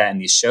things like that in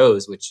these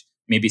shows, which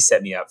maybe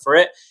set me up for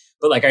it.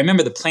 But like, I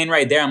remember the plane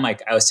ride there. I'm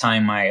like, I was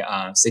telling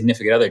my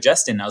significant other,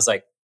 Justin, I was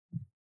like,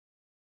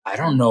 I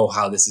don't know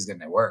how this is going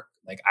to work.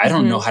 Like, I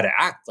don't know how to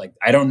act. Like,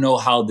 I don't know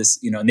how this,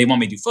 you know, and they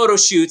want me to do photo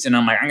shoots. And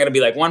I'm like, I'm going to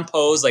be like one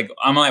pose. Like,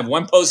 I'm going to have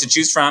one pose to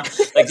choose from.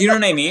 Like, you know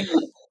what I mean?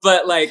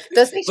 But like,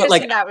 those pictures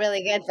are not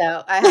really good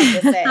though, I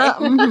have to say.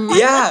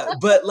 Yeah.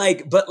 But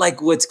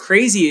like, what's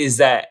crazy is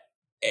that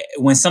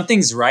when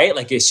something's right,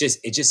 like, it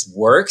just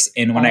works.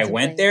 And when I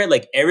went there,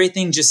 like,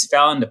 everything just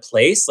fell into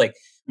place. Like,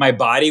 my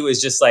body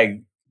was just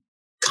like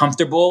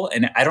comfortable,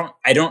 and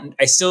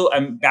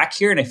I'm back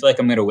here and I feel like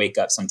I'm going to wake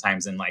up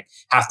sometimes and like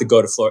have to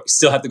go to Florida,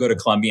 still have to go to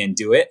Colombia and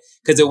do it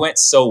because it went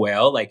so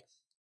well. Like,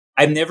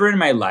 I've never in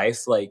my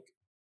life like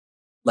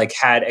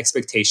had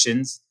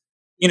expectations.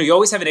 You know, you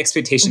always have an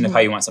expectation of how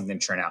you want something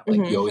to turn out.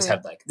 Like, you always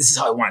have like, this is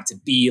how I want it to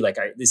be. Like,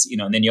 you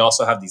know, and then you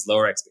also have these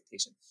lower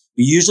expectations.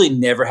 You usually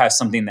never have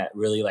something that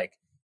really like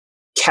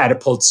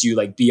catapults you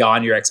like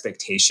beyond your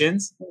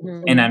expectations.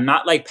 And I'm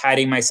not like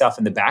patting myself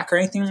in the back or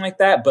anything like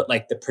that, but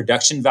like the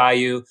production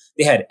value,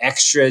 they had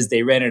extras,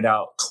 they rented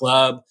out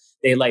club,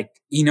 they like,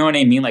 you know what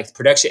I mean? Like,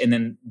 production.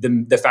 And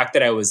then the fact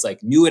that I was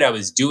like, knew what I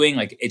was doing,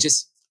 like, it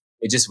just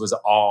was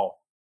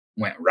all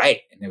went right.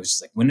 And it was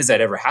just like, when does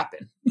that ever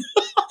happen?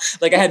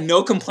 Like, I had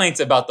no complaints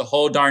about the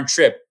whole darn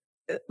trip.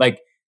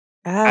 Like,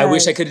 I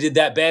wish I could have did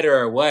that better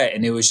or what.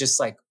 And it was just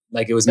like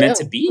it was meant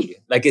to be.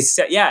 Like, it's,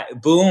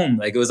 boom.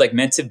 Like, it was like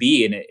meant to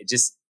be. And it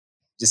just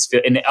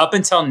feel, and up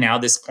until now,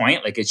 this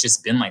point, like, it's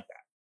just been like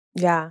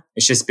that. Yeah.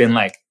 It's just been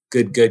like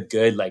good,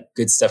 like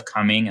good stuff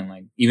coming. And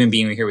like, even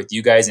being here with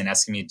you guys and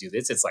asking me to do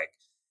this, it's like,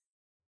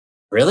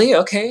 really?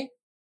 Okay.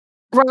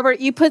 Robert,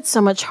 you put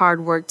so much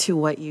hard work to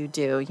what you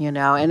do,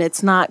 and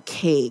it's not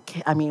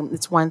cake. I mean,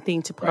 it's one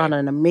thing to put on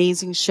an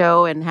amazing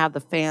show and have the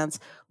fans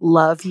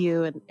love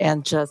you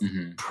and just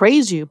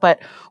praise you.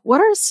 But what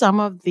are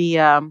some of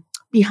the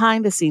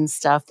behind the scenes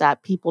stuff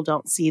that people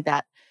don't see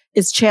that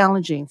is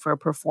challenging for a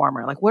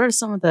performer? Like, what are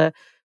some of the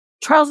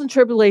trials and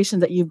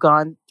tribulations that you've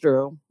gone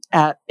through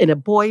in a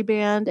boy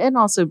band and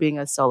also being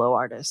a solo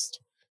artist?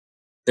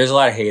 There's a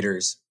lot of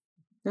haters.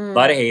 A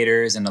lot of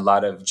haters and a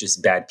lot of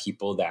just bad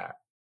people that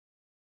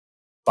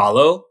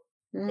follow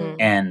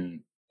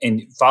and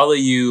follow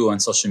you on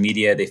social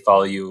media. They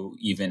follow you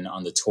even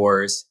on the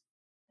tours,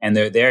 and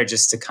they're there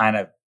just to kind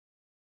of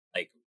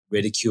like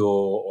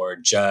ridicule or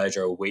judge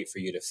or wait for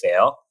you to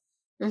fail.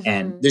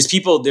 And there's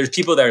people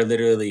that are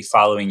literally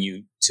following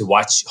you to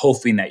watch,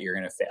 hoping that you're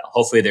going to fail.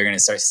 Hopefully they're going to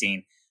start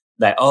seeing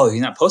that, oh,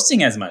 he's not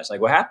posting as much.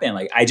 Like, what happened?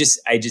 Like, it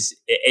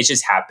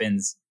just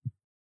happens.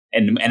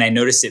 And I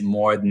notice it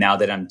more now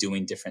that I'm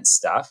doing different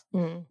stuff.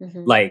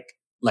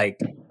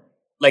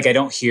 Like I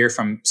don't hear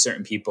from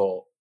certain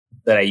people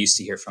that I used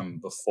to hear from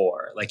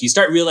before. Like, you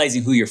start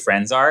realizing who your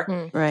friends are,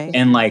 right?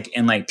 And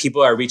like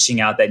people are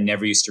reaching out that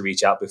never used to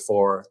reach out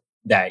before,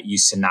 that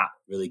used to not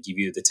really give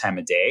you the time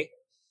of day.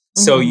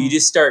 So you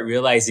just start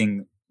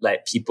realizing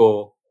that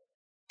people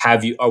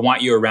have you or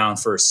want you around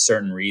for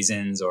certain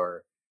reasons,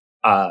 or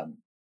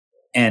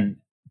and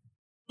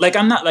like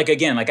I'm not like,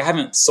 again, like I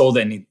haven't sold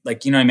any,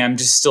 like, you know what I mean? I'm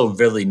just still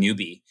really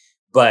newbie.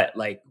 But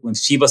like when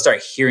people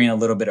start hearing a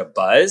little bit of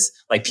buzz,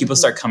 like people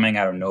start coming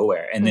out of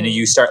nowhere. And then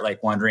you start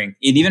like wondering,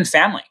 and even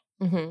family,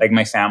 like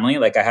my family,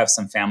 like I have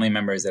some family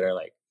members that are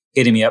like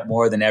hitting me up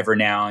more than ever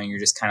now. And you're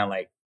just kind of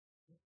like,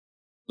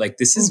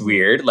 this is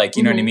weird. Like,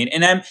 you know what I mean?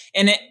 And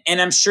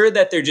I'm sure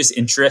that they're just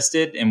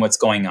interested in what's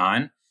going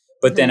on.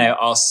 But then I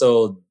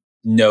also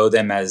know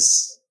them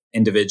as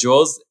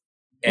individuals.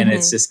 And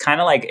it's just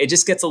kind of like, it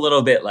just gets a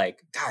little bit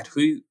like, God,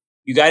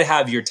 you got to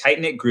have your tight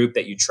knit group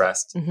that you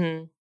trust.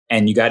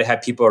 And you got to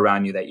have people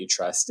around you that you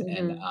trust.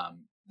 And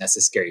that's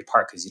the scary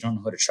part, because you don't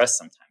know who to trust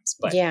sometimes.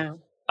 But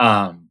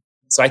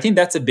so I think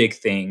that's a big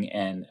thing.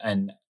 And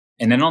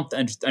I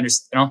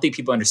don't think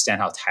people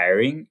understand how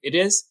tiring it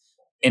is.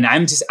 And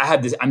I'm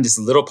this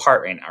little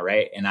part right now,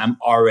 right? And I'm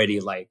already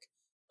like,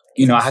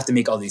 I have to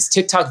make all these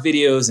TikTok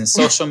videos and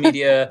social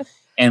media.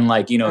 And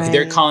like,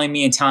 they're calling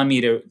me and telling me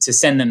to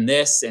send them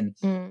this. And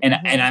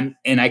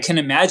I can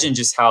imagine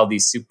just how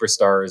these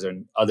superstars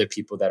and other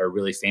people that are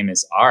really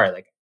famous are.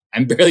 Like,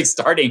 I'm barely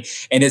starting,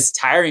 and it's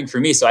tiring for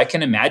me. So I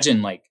can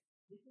imagine like,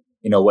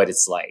 what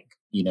it's like,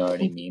 you know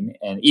what I mean?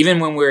 And even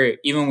when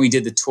we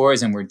did the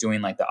tours and we're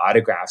doing like the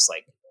autographs,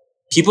 like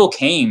people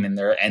came and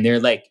they're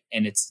like,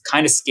 and it's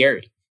kind of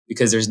scary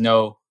because there's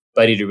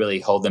nobody to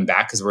really hold them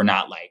back, because we're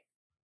not like,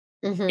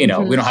 we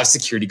don't have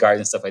security guards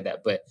and stuff like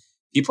that, but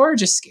people are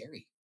just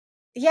scary.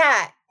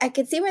 Yeah, I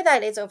could see where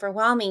that is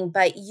overwhelming,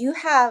 but you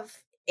have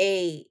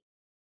a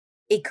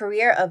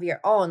career of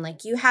your own.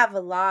 Like, you have a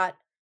lot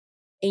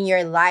in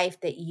your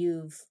life that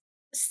you've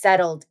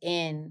settled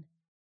in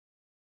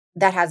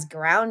that has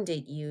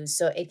grounded you.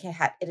 So it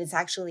has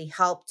actually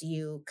helped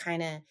you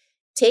kind of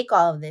take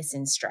all of this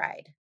in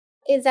stride.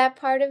 Is that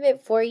part of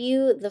it for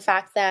you? The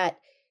fact that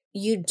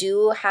you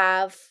do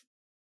have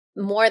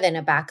more than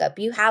a backup,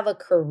 you have a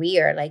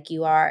career, like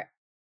you are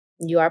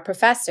a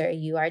professor,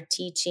 you are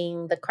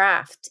teaching the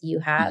craft, you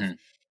have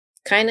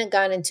kind of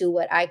gone into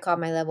what I call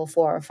my level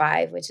 4 or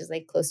 5, which is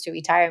like close to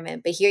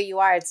retirement. But here you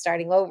are, it's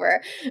starting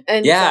over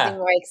and something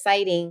more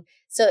exciting.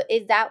 So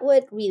is that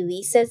what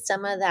releases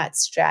some of that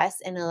stress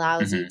and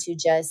allows you to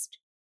just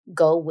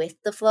go with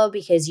the flow,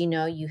 because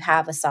you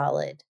have a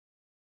solid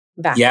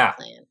backup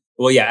plan?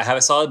 Well, I have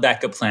a solid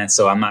backup plan,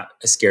 so I'm not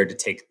scared to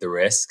take the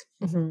risk.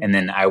 And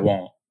then I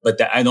won't. But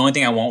the only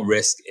thing I won't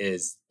risk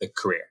is the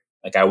career.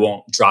 Like, I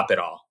won't drop it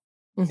all.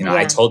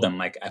 I told them,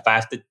 like, if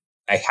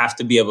I have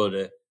to be able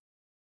to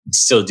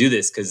still do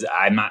this, because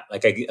I'm not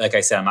like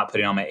I said, I'm not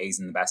putting all my eggs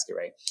in the basket,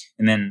 right?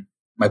 And then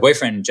my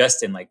boyfriend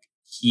Justin, like,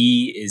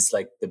 he is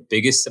like the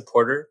biggest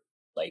supporter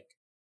like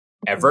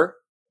ever.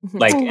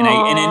 Like, and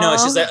I know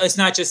it's just like, it's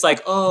not just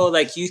like, oh,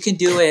 like you can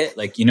do it,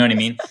 like, you know what I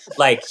mean?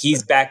 Like,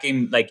 he's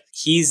backing, like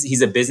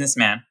he's a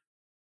businessman,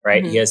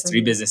 right? He has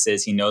 3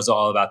 businesses. He knows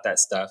all about that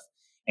stuff,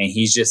 and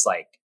he's just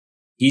like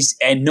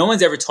and no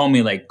one's ever told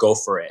me like go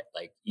for it,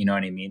 like, you know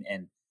what I mean?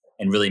 And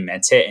really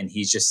meant it, and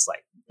he's just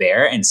like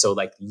there. And so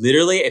like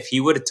literally, if he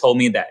would have told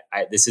me that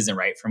this isn't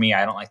right for me,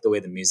 I don't like the way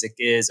the music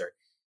is, or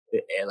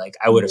like,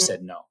 I would have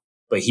said no.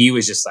 But he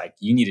was just like,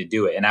 you need to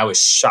do it. And I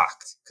was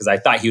shocked, because I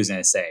thought he was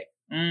going to say,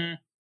 you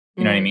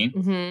know what I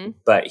mean?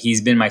 But he's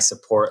been my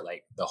support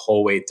like the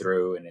whole way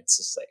through. And it's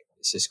just like,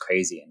 it's just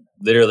crazy. And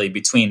literally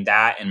between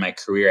that and my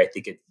career, I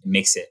think it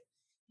makes it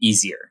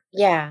easier.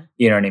 Yeah.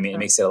 You know what I mean? It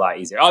makes it a lot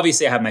easier.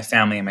 Obviously, I have my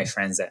family and my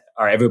friends that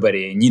are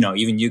everybody, and,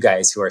 even you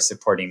guys who are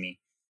supporting me.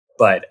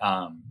 But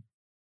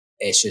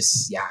it's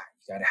just, you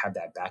got to have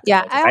that backup.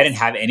 Yeah, like, if I didn't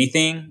have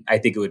anything, I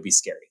think it would be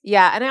scary.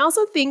 Yeah. And I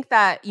also think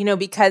that,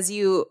 because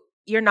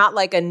you're not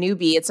like a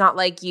newbie. It's not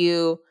like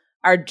you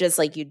are just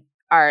like, you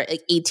are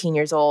like 18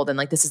 years old and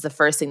like this is the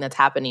first thing that's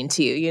happening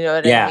to you. You know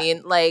what I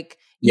mean? Like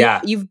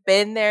you've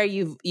been there,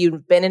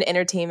 you've been in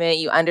entertainment,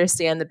 you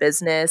understand the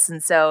business.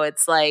 And so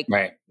it's like,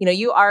 you know,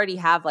 you already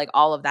have like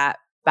all of that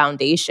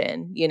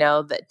foundation, you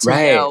know, that to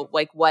know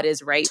like what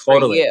is right for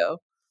you.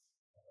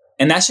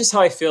 And that's just how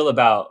I feel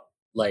about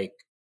like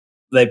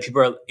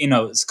people are, you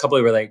know, a couple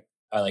of are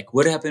like,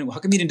 what happened? How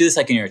come you didn't do this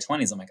like in your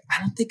 20s? I'm like, I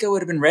don't think I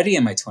would have been ready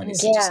in my 20s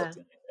to do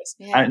something like this.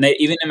 And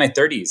even in my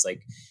 30s,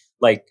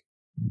 like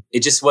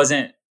it just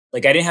wasn't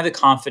like, I didn't have the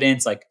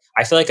confidence. Like,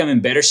 I feel like I'm in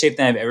better shape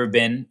than I've ever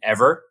been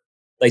ever.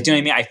 Like, do you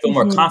know what I mean? I feel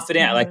more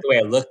confident. I like the way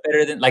I look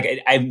better than like,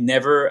 I've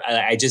never,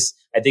 I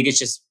think it's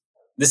just,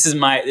 this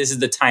is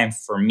the time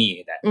for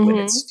me that when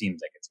it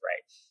seems like it's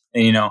right.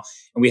 And, you know,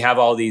 and we have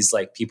all these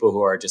like people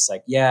who are just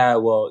like, yeah,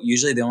 well,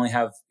 usually they only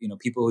have, you know,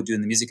 people who do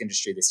in the music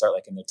industry, they start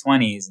like in their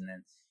 20s and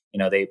then, you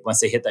know, once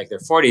they hit like their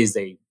 40s,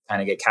 they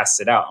kind of get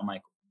casted out. I'm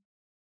like,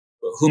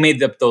 who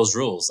made up those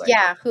rules?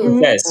 Like,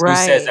 who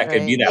says that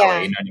could be that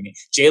way? You know what I mean?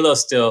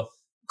 J-Lo's still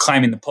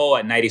climbing the pole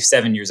at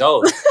 97 years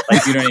old.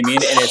 Like, you know what I mean?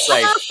 And it's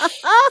like,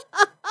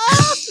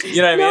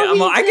 you know what I mean? I'm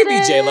like, I could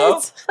be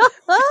J-Lo.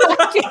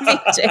 I could be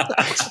J-Lo.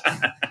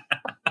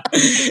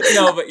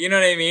 No, but you know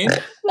what I mean?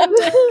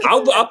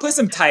 I'll put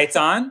some tights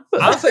on.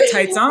 I'll put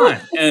tights on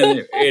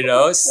and, you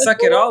know,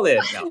 suck it all in.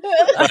 No.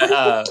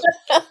 But,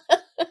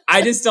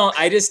 I just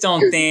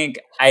don't think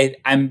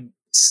I'm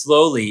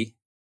slowly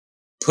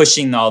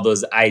pushing all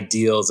those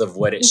ideals of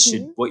what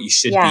you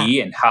should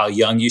be and how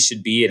young you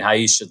should be and how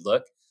you should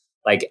look.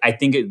 Like, I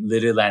think it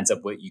literally lands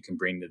up what you can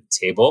bring to the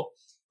table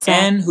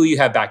and who you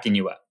have backing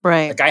you up.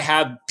 Right. Like, I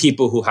have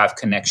people who have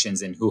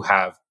connections and who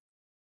have,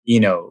 you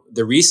know,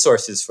 the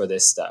resources for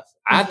this stuff.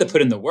 I have to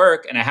put in the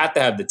work and I have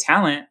to have the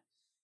talent,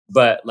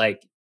 but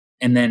like,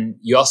 and then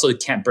you also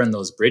can't burn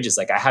those bridges.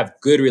 Like, I have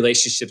good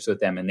relationships with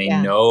them and they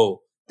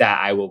know that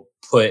I will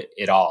put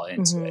it all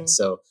into it.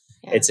 So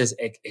it's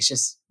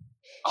just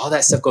all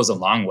that stuff goes a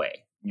long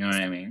way. You know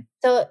what I mean?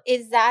 So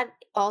is that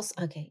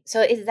also, okay.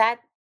 So is that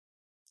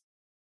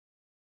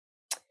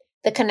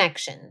the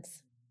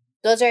connections?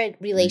 Those are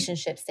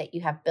relationships that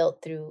you have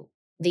built through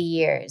the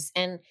years.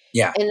 And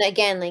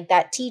again, like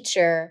that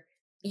teacher,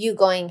 you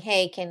going,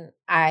 hey, can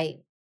I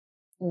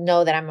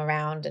know that I'm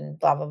around and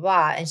blah, blah,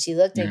 blah. And she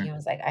looked at you and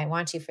was like, I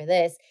want you for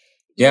this.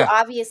 You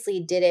obviously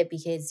did it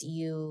because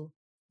you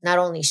not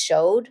only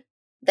showed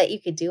that you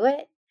could do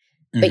it,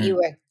 but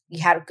you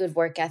had a good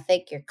work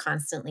ethic. You're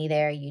constantly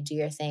there. You do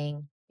your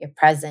thing. You're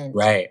present.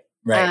 Right.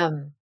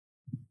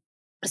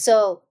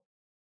 So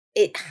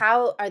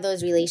how are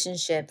those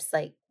relationships?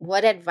 Like,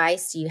 what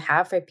advice do you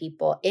have for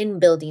people in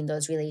building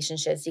those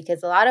relationships?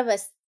 Because a lot of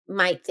us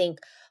might think,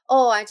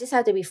 oh, I just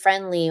have to be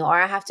friendly,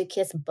 or I have to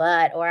kiss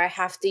butt, or I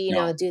have to, you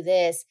know, do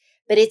this.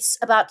 But it's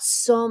about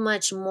so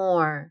much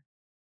more.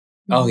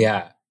 Oh,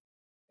 yeah.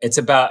 It's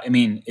about, I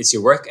mean, it's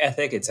your work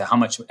ethic. It's how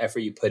much effort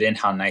you put in,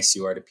 how nice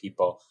you are to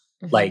people.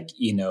 Like,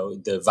 you know,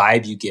 the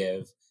vibe you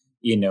give,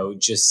 you know,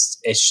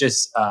 it's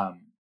just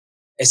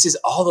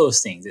all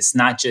those things. It's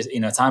not just, you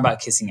know, it's not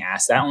about kissing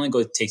ass. That only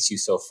takes you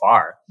so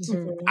far,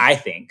 I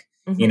think,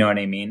 you know what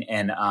I mean?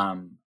 And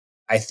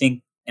I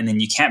think, and then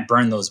you can't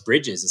burn those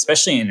bridges,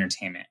 especially in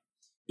entertainment,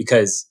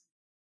 because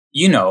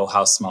you know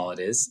how small it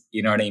is.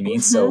 You know what I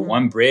mean? So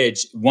one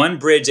bridge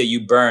that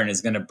you burn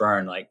is going to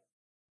burn like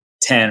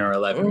 10 or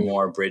 11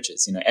 more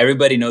bridges. You know,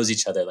 everybody knows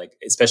each other, like,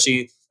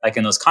 especially like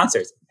in those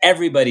concerts,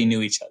 everybody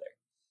knew each other.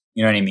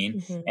 You know what I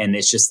mean? And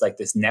it's just like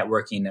this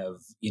networking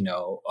of, you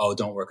know, oh,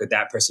 don't work with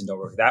that person. Don't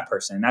work with that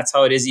person. And that's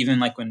how it is. Even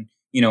like when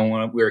we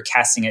were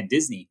casting at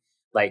Disney,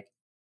 like,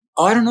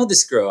 oh, I don't know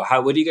this girl.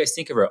 What do you guys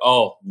think of her?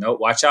 Oh, no,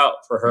 watch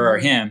out for her or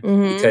him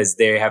because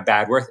they have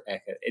bad work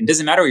ethic. It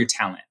doesn't matter your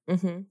talent. Do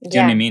you know what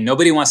I mean?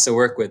 Nobody wants to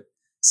work with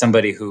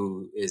somebody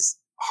who is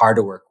hard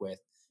to work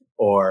with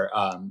or,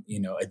 you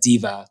know, a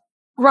diva.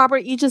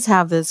 Robert, you just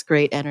have this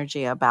great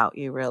energy about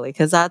you, really.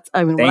 Because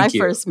when I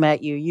first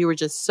met you, you were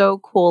just so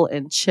cool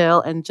and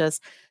chill and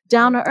just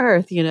down to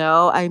earth, you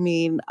know? I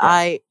mean,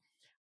 I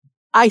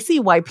see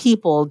why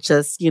people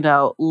just, you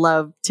know,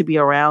 love to be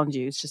around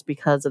you. It's just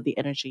because of the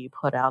energy you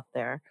put out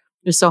there.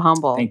 You're so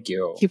humble. Thank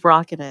you. Keep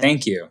rocking it.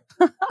 Thank you.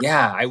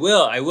 Yeah, I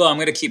will. I'm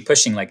going to keep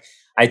pushing. Like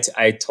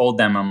I told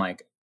them, I'm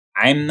like,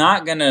 I'm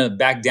not going to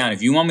back down.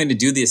 If you want me to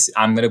do this,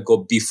 I'm going to go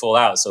be full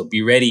out. So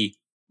be ready.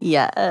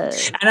 Yeah.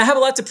 And I have a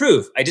lot to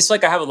prove. I just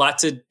like, I have a lot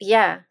to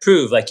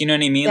prove. Like, you know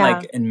what I mean? Yeah.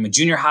 Like in my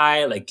junior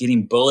high, like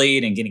getting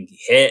bullied and getting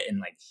hit and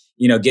like,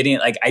 you know, getting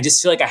like, I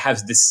just feel like I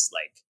have this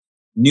like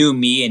new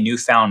me and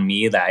newfound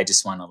me that I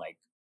just want to like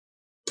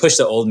push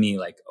the old me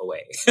like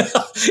away,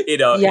 you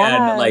know?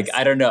 And like,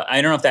 I don't know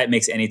if that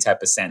makes any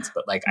type of sense,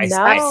 but like, I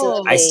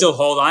still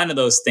hold on to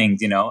those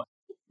things, you know?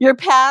 Your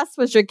past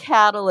was your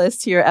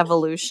catalyst to your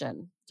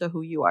evolution. To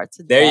who you are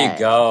today. There you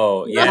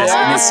go. Yes.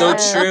 And it's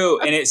so true.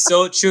 And it's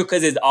so true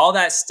because it's all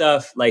that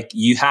stuff, like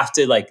you have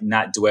to like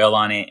not dwell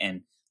on it and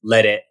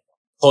let it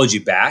hold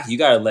you back. You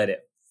got to let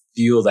it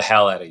fuel the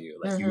hell out of you.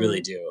 Like you really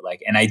do.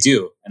 Like, and I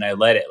do. And I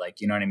let it, like,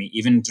 you know what I mean?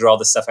 Even through all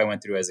the stuff I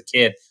went through as a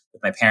kid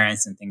with my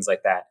parents and things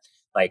like that.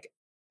 Like,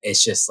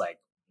 it's just like,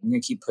 I'm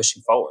going to keep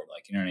pushing forward.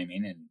 Like, you know what I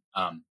mean? And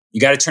you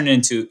got to turn it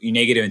into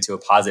negative into a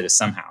positive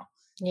somehow.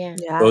 Yeah.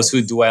 Yes. Those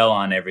who dwell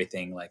on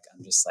everything, like,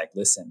 I'm just like,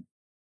 listen,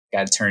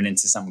 got to turn it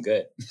into something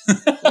good.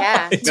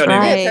 Yeah. You know what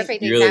I mean? That's a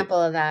perfect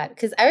example of that.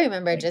 Because I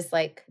remember just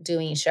like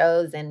doing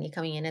shows and you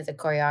coming in as a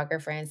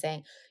choreographer and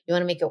saying, you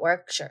want to make it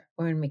work? Sure.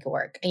 We're going to make it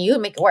work. And you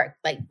would make it work.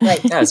 Like, yeah,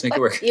 let's make it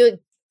work.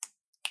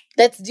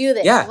 Let's do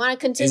this. Yeah, You want to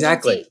continue?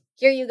 exactly.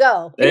 Here you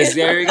go.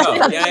 There you go.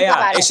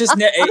 Yeah. It's just,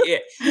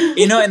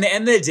 you know, in the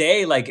end of the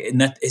day, like,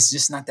 it's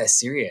just not that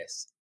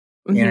serious.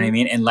 You know what I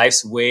mean? And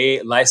life's way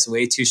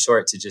too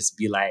short to just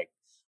be like,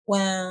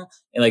 well,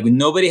 and like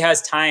nobody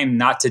has time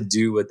not to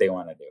do what they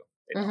want to do.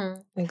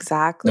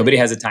 Exactly. Nobody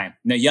has the time.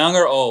 No, young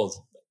or old,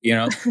 you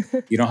know,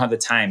 you don't have the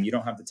time. You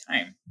don't have the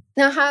time.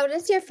 Now,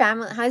 how's your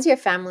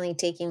family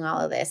taking all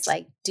of this?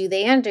 Like, do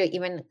they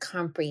even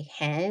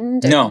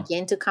comprehend or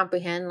begin to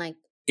comprehend? Like,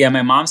 yeah,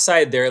 my mom's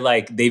side,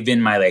 they've been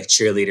my like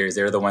cheerleaders.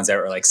 They're the ones that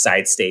were like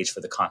side stage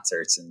for the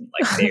concerts, and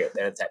like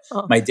they're the type.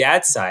 My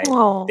dad's side,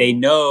 they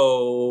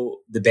know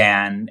the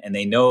band and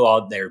they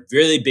know they're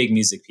really big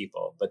music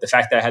people. But the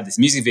fact that I have this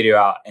music video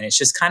out and it's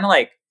just kind of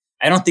like,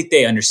 I don't think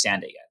they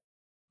understand it yet.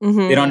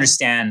 They don't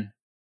understand.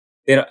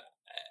 They don't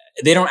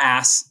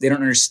ask. They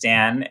don't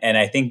understand. And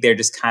I think they're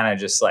just kind of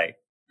just like,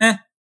 I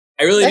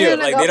really do.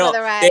 Like they don't.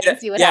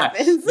 See what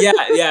happens. Yeah.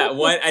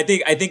 I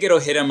think it'll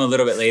hit them a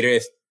little bit later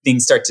if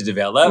things start to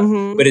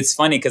develop. But it's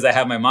funny because I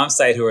have my mom's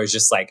side who are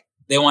just like,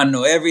 they want to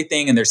know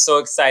everything and they're so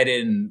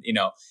excited. And, you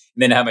know,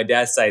 and then I have my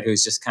dad's side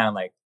who's just kind of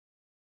like,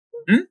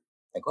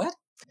 like what?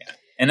 Yeah.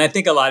 And I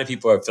think a lot of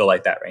people feel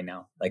like that right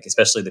now. Like,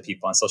 especially the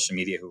people on social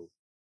media who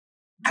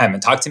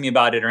haven't talked to me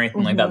about it or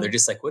anything like that. They're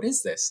just like, what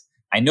is this?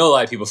 I know a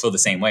lot of people feel the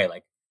same way.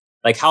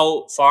 Like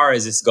how far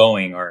is this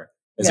going? Or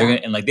is there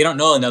and like, they don't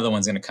know another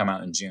one's going to come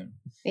out in June.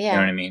 Yeah. You know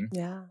what I mean?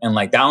 Yeah. And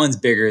like, that one's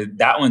bigger.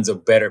 That one's a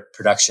better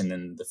production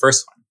than the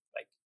first one.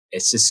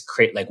 It's just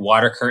like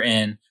water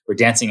curtain. We're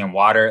dancing in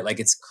water.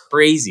 Like it's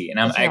crazy. And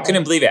I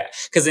couldn't believe it.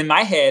 Because in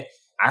my head,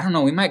 I don't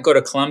know, we might go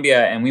to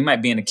Colombia and we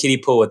might be in a kiddie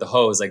pool with a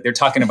hose. Like they're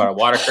talking about a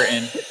water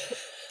curtain.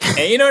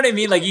 And you know what I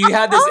mean? Like you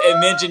have this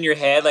image in your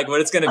head, like what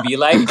it's going to be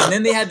like. And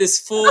then they had this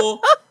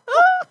full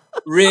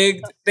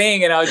rigged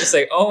thing. And I was just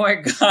like, oh my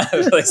God,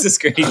 this is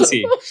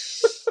crazy.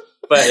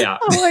 But yeah.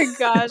 Oh my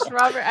gosh,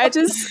 Robert, I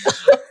just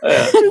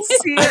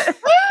see it.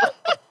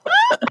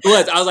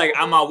 I was like,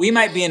 we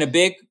might be in a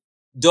big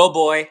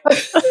doughboy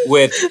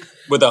with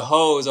a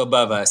hose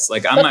above us.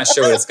 Like I'm not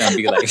sure what it's gonna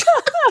be like.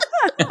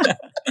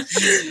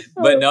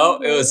 But no,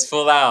 it was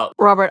full out.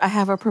 Robert, I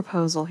have a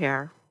proposal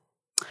here.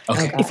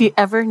 Okay. If you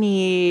ever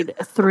need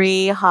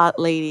 3 hot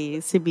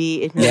ladies to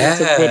be in your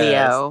music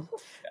video,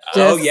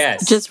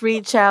 just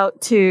reach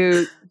out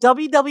to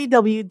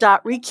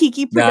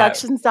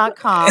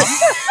www.rekikiproductions.com.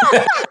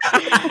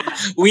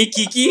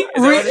 Wekiki?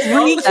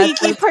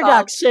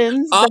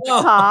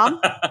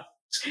 Rekikiproductions.com.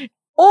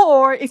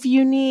 Or if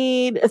you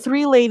need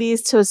 3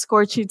 ladies to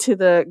escort you to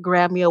the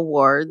Grammy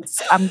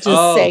Awards, I'm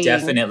just saying.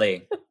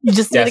 Definitely. You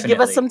just need to give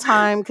us some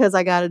time because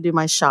I got to do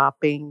my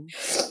shopping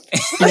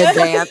in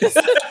advance.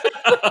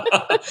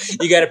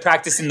 You got to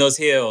practice in those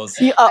heels.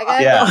 I got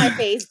to get my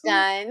face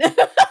done.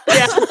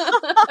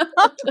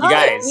 You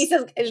guys.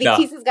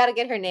 Lisa's got to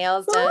get her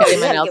nails done.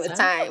 Give it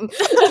time.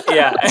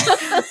 Yeah.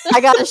 I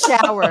got to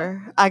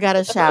shower.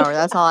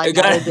 That's all I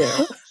got to do.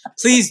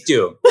 Please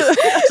do.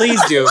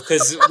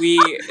 Because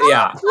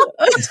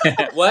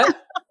What?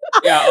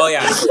 Yeah. Oh,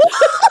 yeah.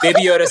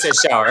 Baby Yoda said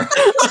shower.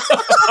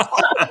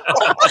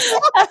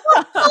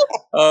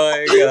 Oh,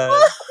 my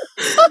God.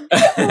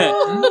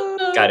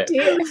 Got it.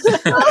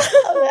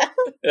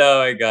 Oh,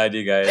 my God,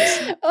 you guys.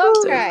 I'm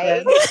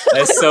crying.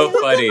 That's so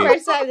funny.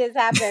 First time this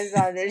happens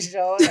on this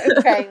show.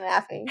 I'm crying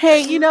laughing.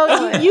 Hey, you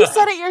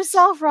said it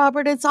yourself,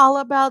 Robert. It's all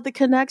about the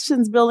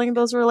connections, building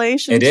those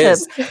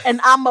relationships. It is.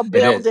 And I'm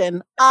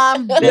building.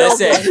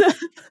 Listen,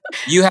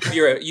 you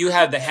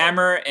have the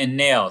hammer and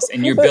nails,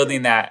 and you're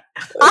building that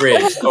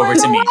bridge over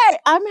to me.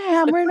 I'm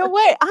hammering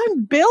away.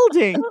 I'm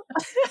building.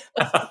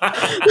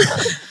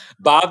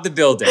 Bob the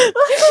Builder.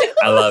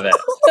 I love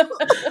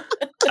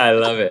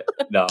it.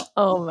 No.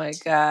 Oh my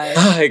gosh.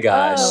 Oh my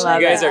gosh.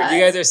 You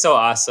guys are so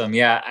awesome.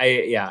 Yeah.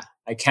 I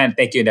can't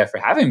thank you enough for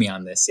having me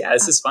on this. Yeah,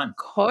 this is fun. Of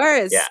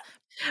course. Yeah.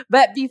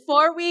 But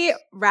before we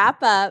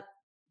wrap up,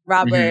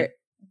 Robert,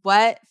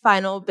 what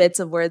final bits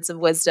of words of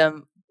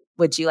wisdom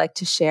would you like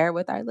to share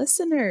with our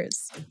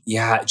listeners?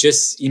 Yeah,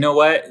 just, you know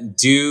what?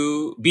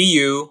 Be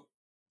you.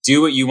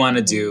 Do what you want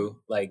to do.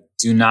 Like,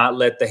 do not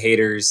let the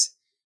haters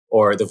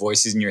or the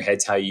voices in your head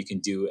tell you can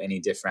do any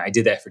different. I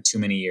did that for too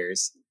many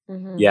years.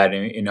 Yeah,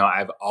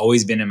 I've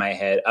always been in my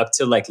head up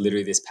to like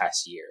literally this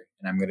past year,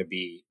 and I'm gonna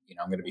be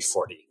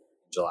 40 in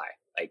July.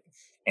 Like,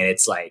 and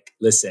it's like,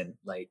 listen,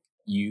 like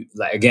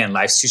again,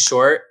 life's too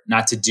short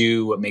not to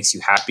do what makes you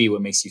happy,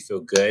 what makes you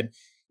feel good,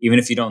 even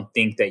if you don't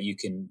think that you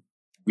can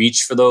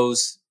reach for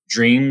those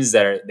dreams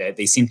that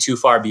they seem too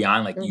far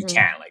beyond. Like you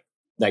can't.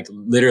 Like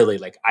literally,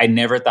 like I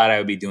never thought I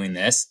would be doing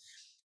this.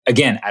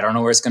 Again, I don't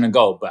know where it's gonna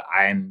go, but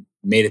I'm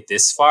made it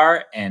this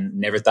far, and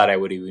never thought I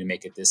would even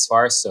make it this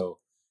far. So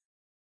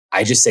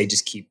I just say,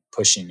 just keep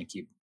pushing and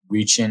keep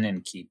reaching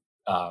and keep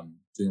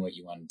doing what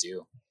you want to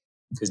do,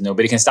 because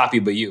nobody can stop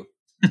you but you.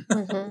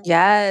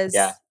 Yes.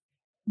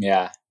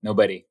 Yeah.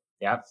 Nobody.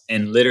 Yeah.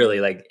 And literally,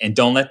 like, and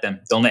don't let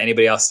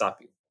anybody else stop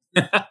you.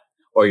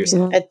 Or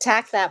yourself.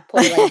 Attack that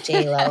pull like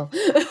J-Lo.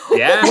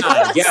 Yeah.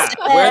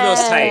 Wear those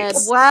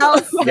tights. Well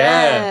said.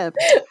 Yeah.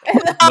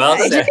 Well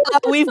said.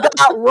 We've got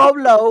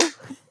Rolo.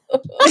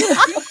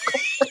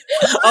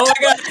 Oh my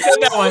God, I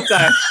said that one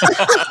time.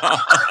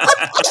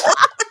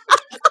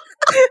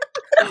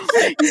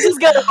 You just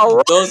got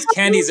a Those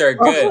candies are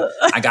good.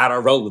 I got a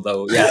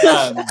Rolo.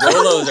 Yeah.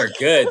 Rolos are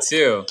good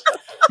too.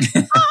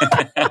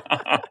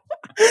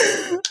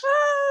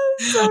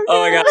 Oh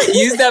my God.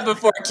 You used that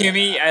before,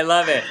 Kimmy. I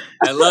love it.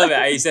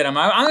 You said, I'm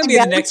going to be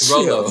the next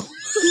Rolo.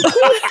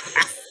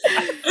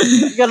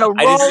 You're going to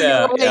roll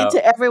your way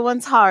to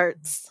everyone's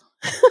hearts.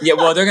 Yeah,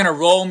 well, they're going to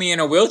roll me in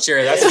a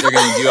wheelchair. That's what they're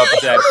going to do up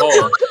to that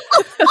pole.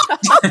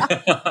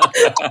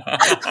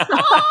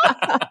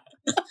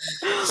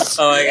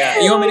 Oh my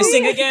God. You want me to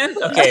sing again?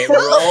 Okay,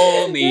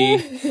 roll me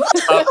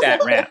up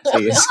that ramp,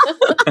 please.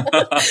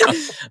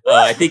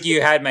 I think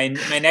you had my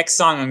next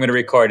song I'm going to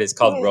record is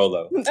called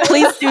Rolo.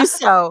 Please do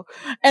so.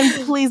 And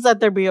please let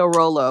there be a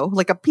Rolo,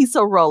 like a piece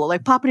of Rolo,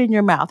 like pop it in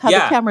your mouth. Have the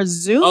camera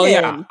zoom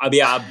in. I'll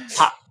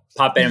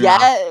pop it in my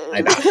mouth.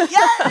 Like that.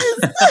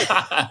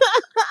 Yes.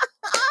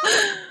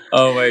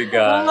 Oh my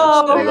gosh. I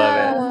love it.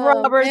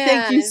 Robert,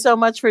 thank you so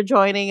much for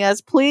joining us.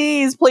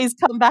 Please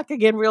come back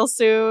again real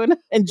soon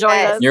and join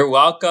us. You're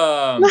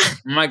welcome. Oh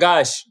my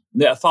gosh.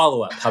 The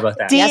follow-up. How about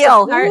that?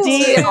 Deal.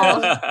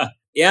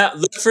 Yeah,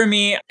 look for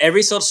me.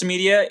 Every social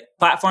media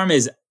platform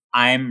is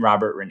I'm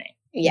Robert Rene.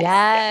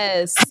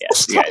 Yes.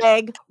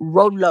 Hashtag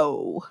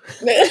Rolo.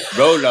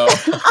 Rolo.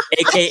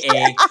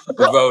 AKA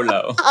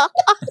Rolo.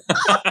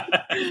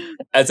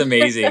 That's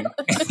amazing.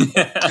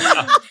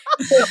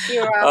 Thank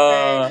you,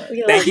 Robert.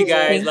 Thank you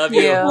guys. Love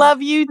you.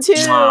 Love you too.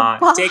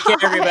 Take care,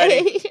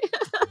 everybody.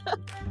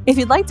 If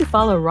you'd like to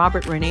follow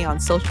Robert Rene on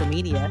social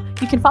media,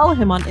 you can follow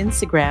him on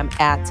Instagram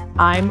at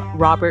I'm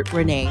Robert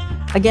Rene.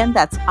 Again,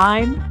 that's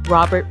I'm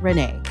Robert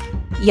Rene.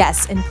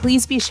 Yes, and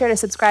please be sure to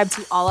subscribe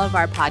to all of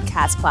our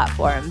podcast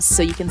platforms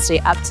so you can stay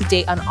up to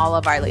date on all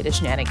of our latest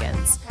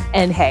shenanigans.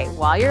 And hey,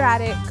 while you're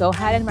at it, go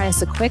ahead and write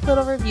us a quick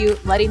little review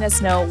letting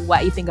us know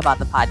what you think about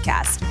the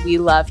podcast. We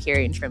love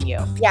hearing from you.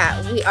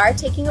 Yeah, we are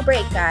taking a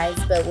break, guys,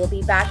 but we'll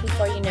be back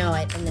before you know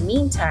it. In the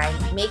meantime,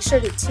 make sure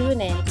to tune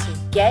in to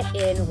Get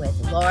In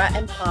with Laura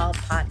and Paul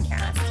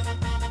podcast,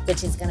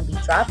 which is going to be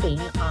dropping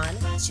on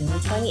June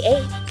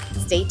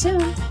 28th. Stay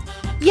tuned.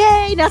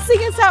 Yay! Now sing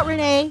us out,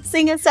 Renee.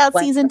 Sing us out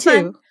season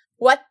 2.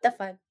 What the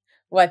fun?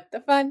 What the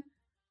fun?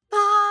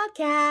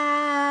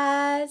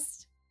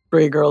 Podcast.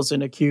 3 girls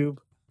in a cube.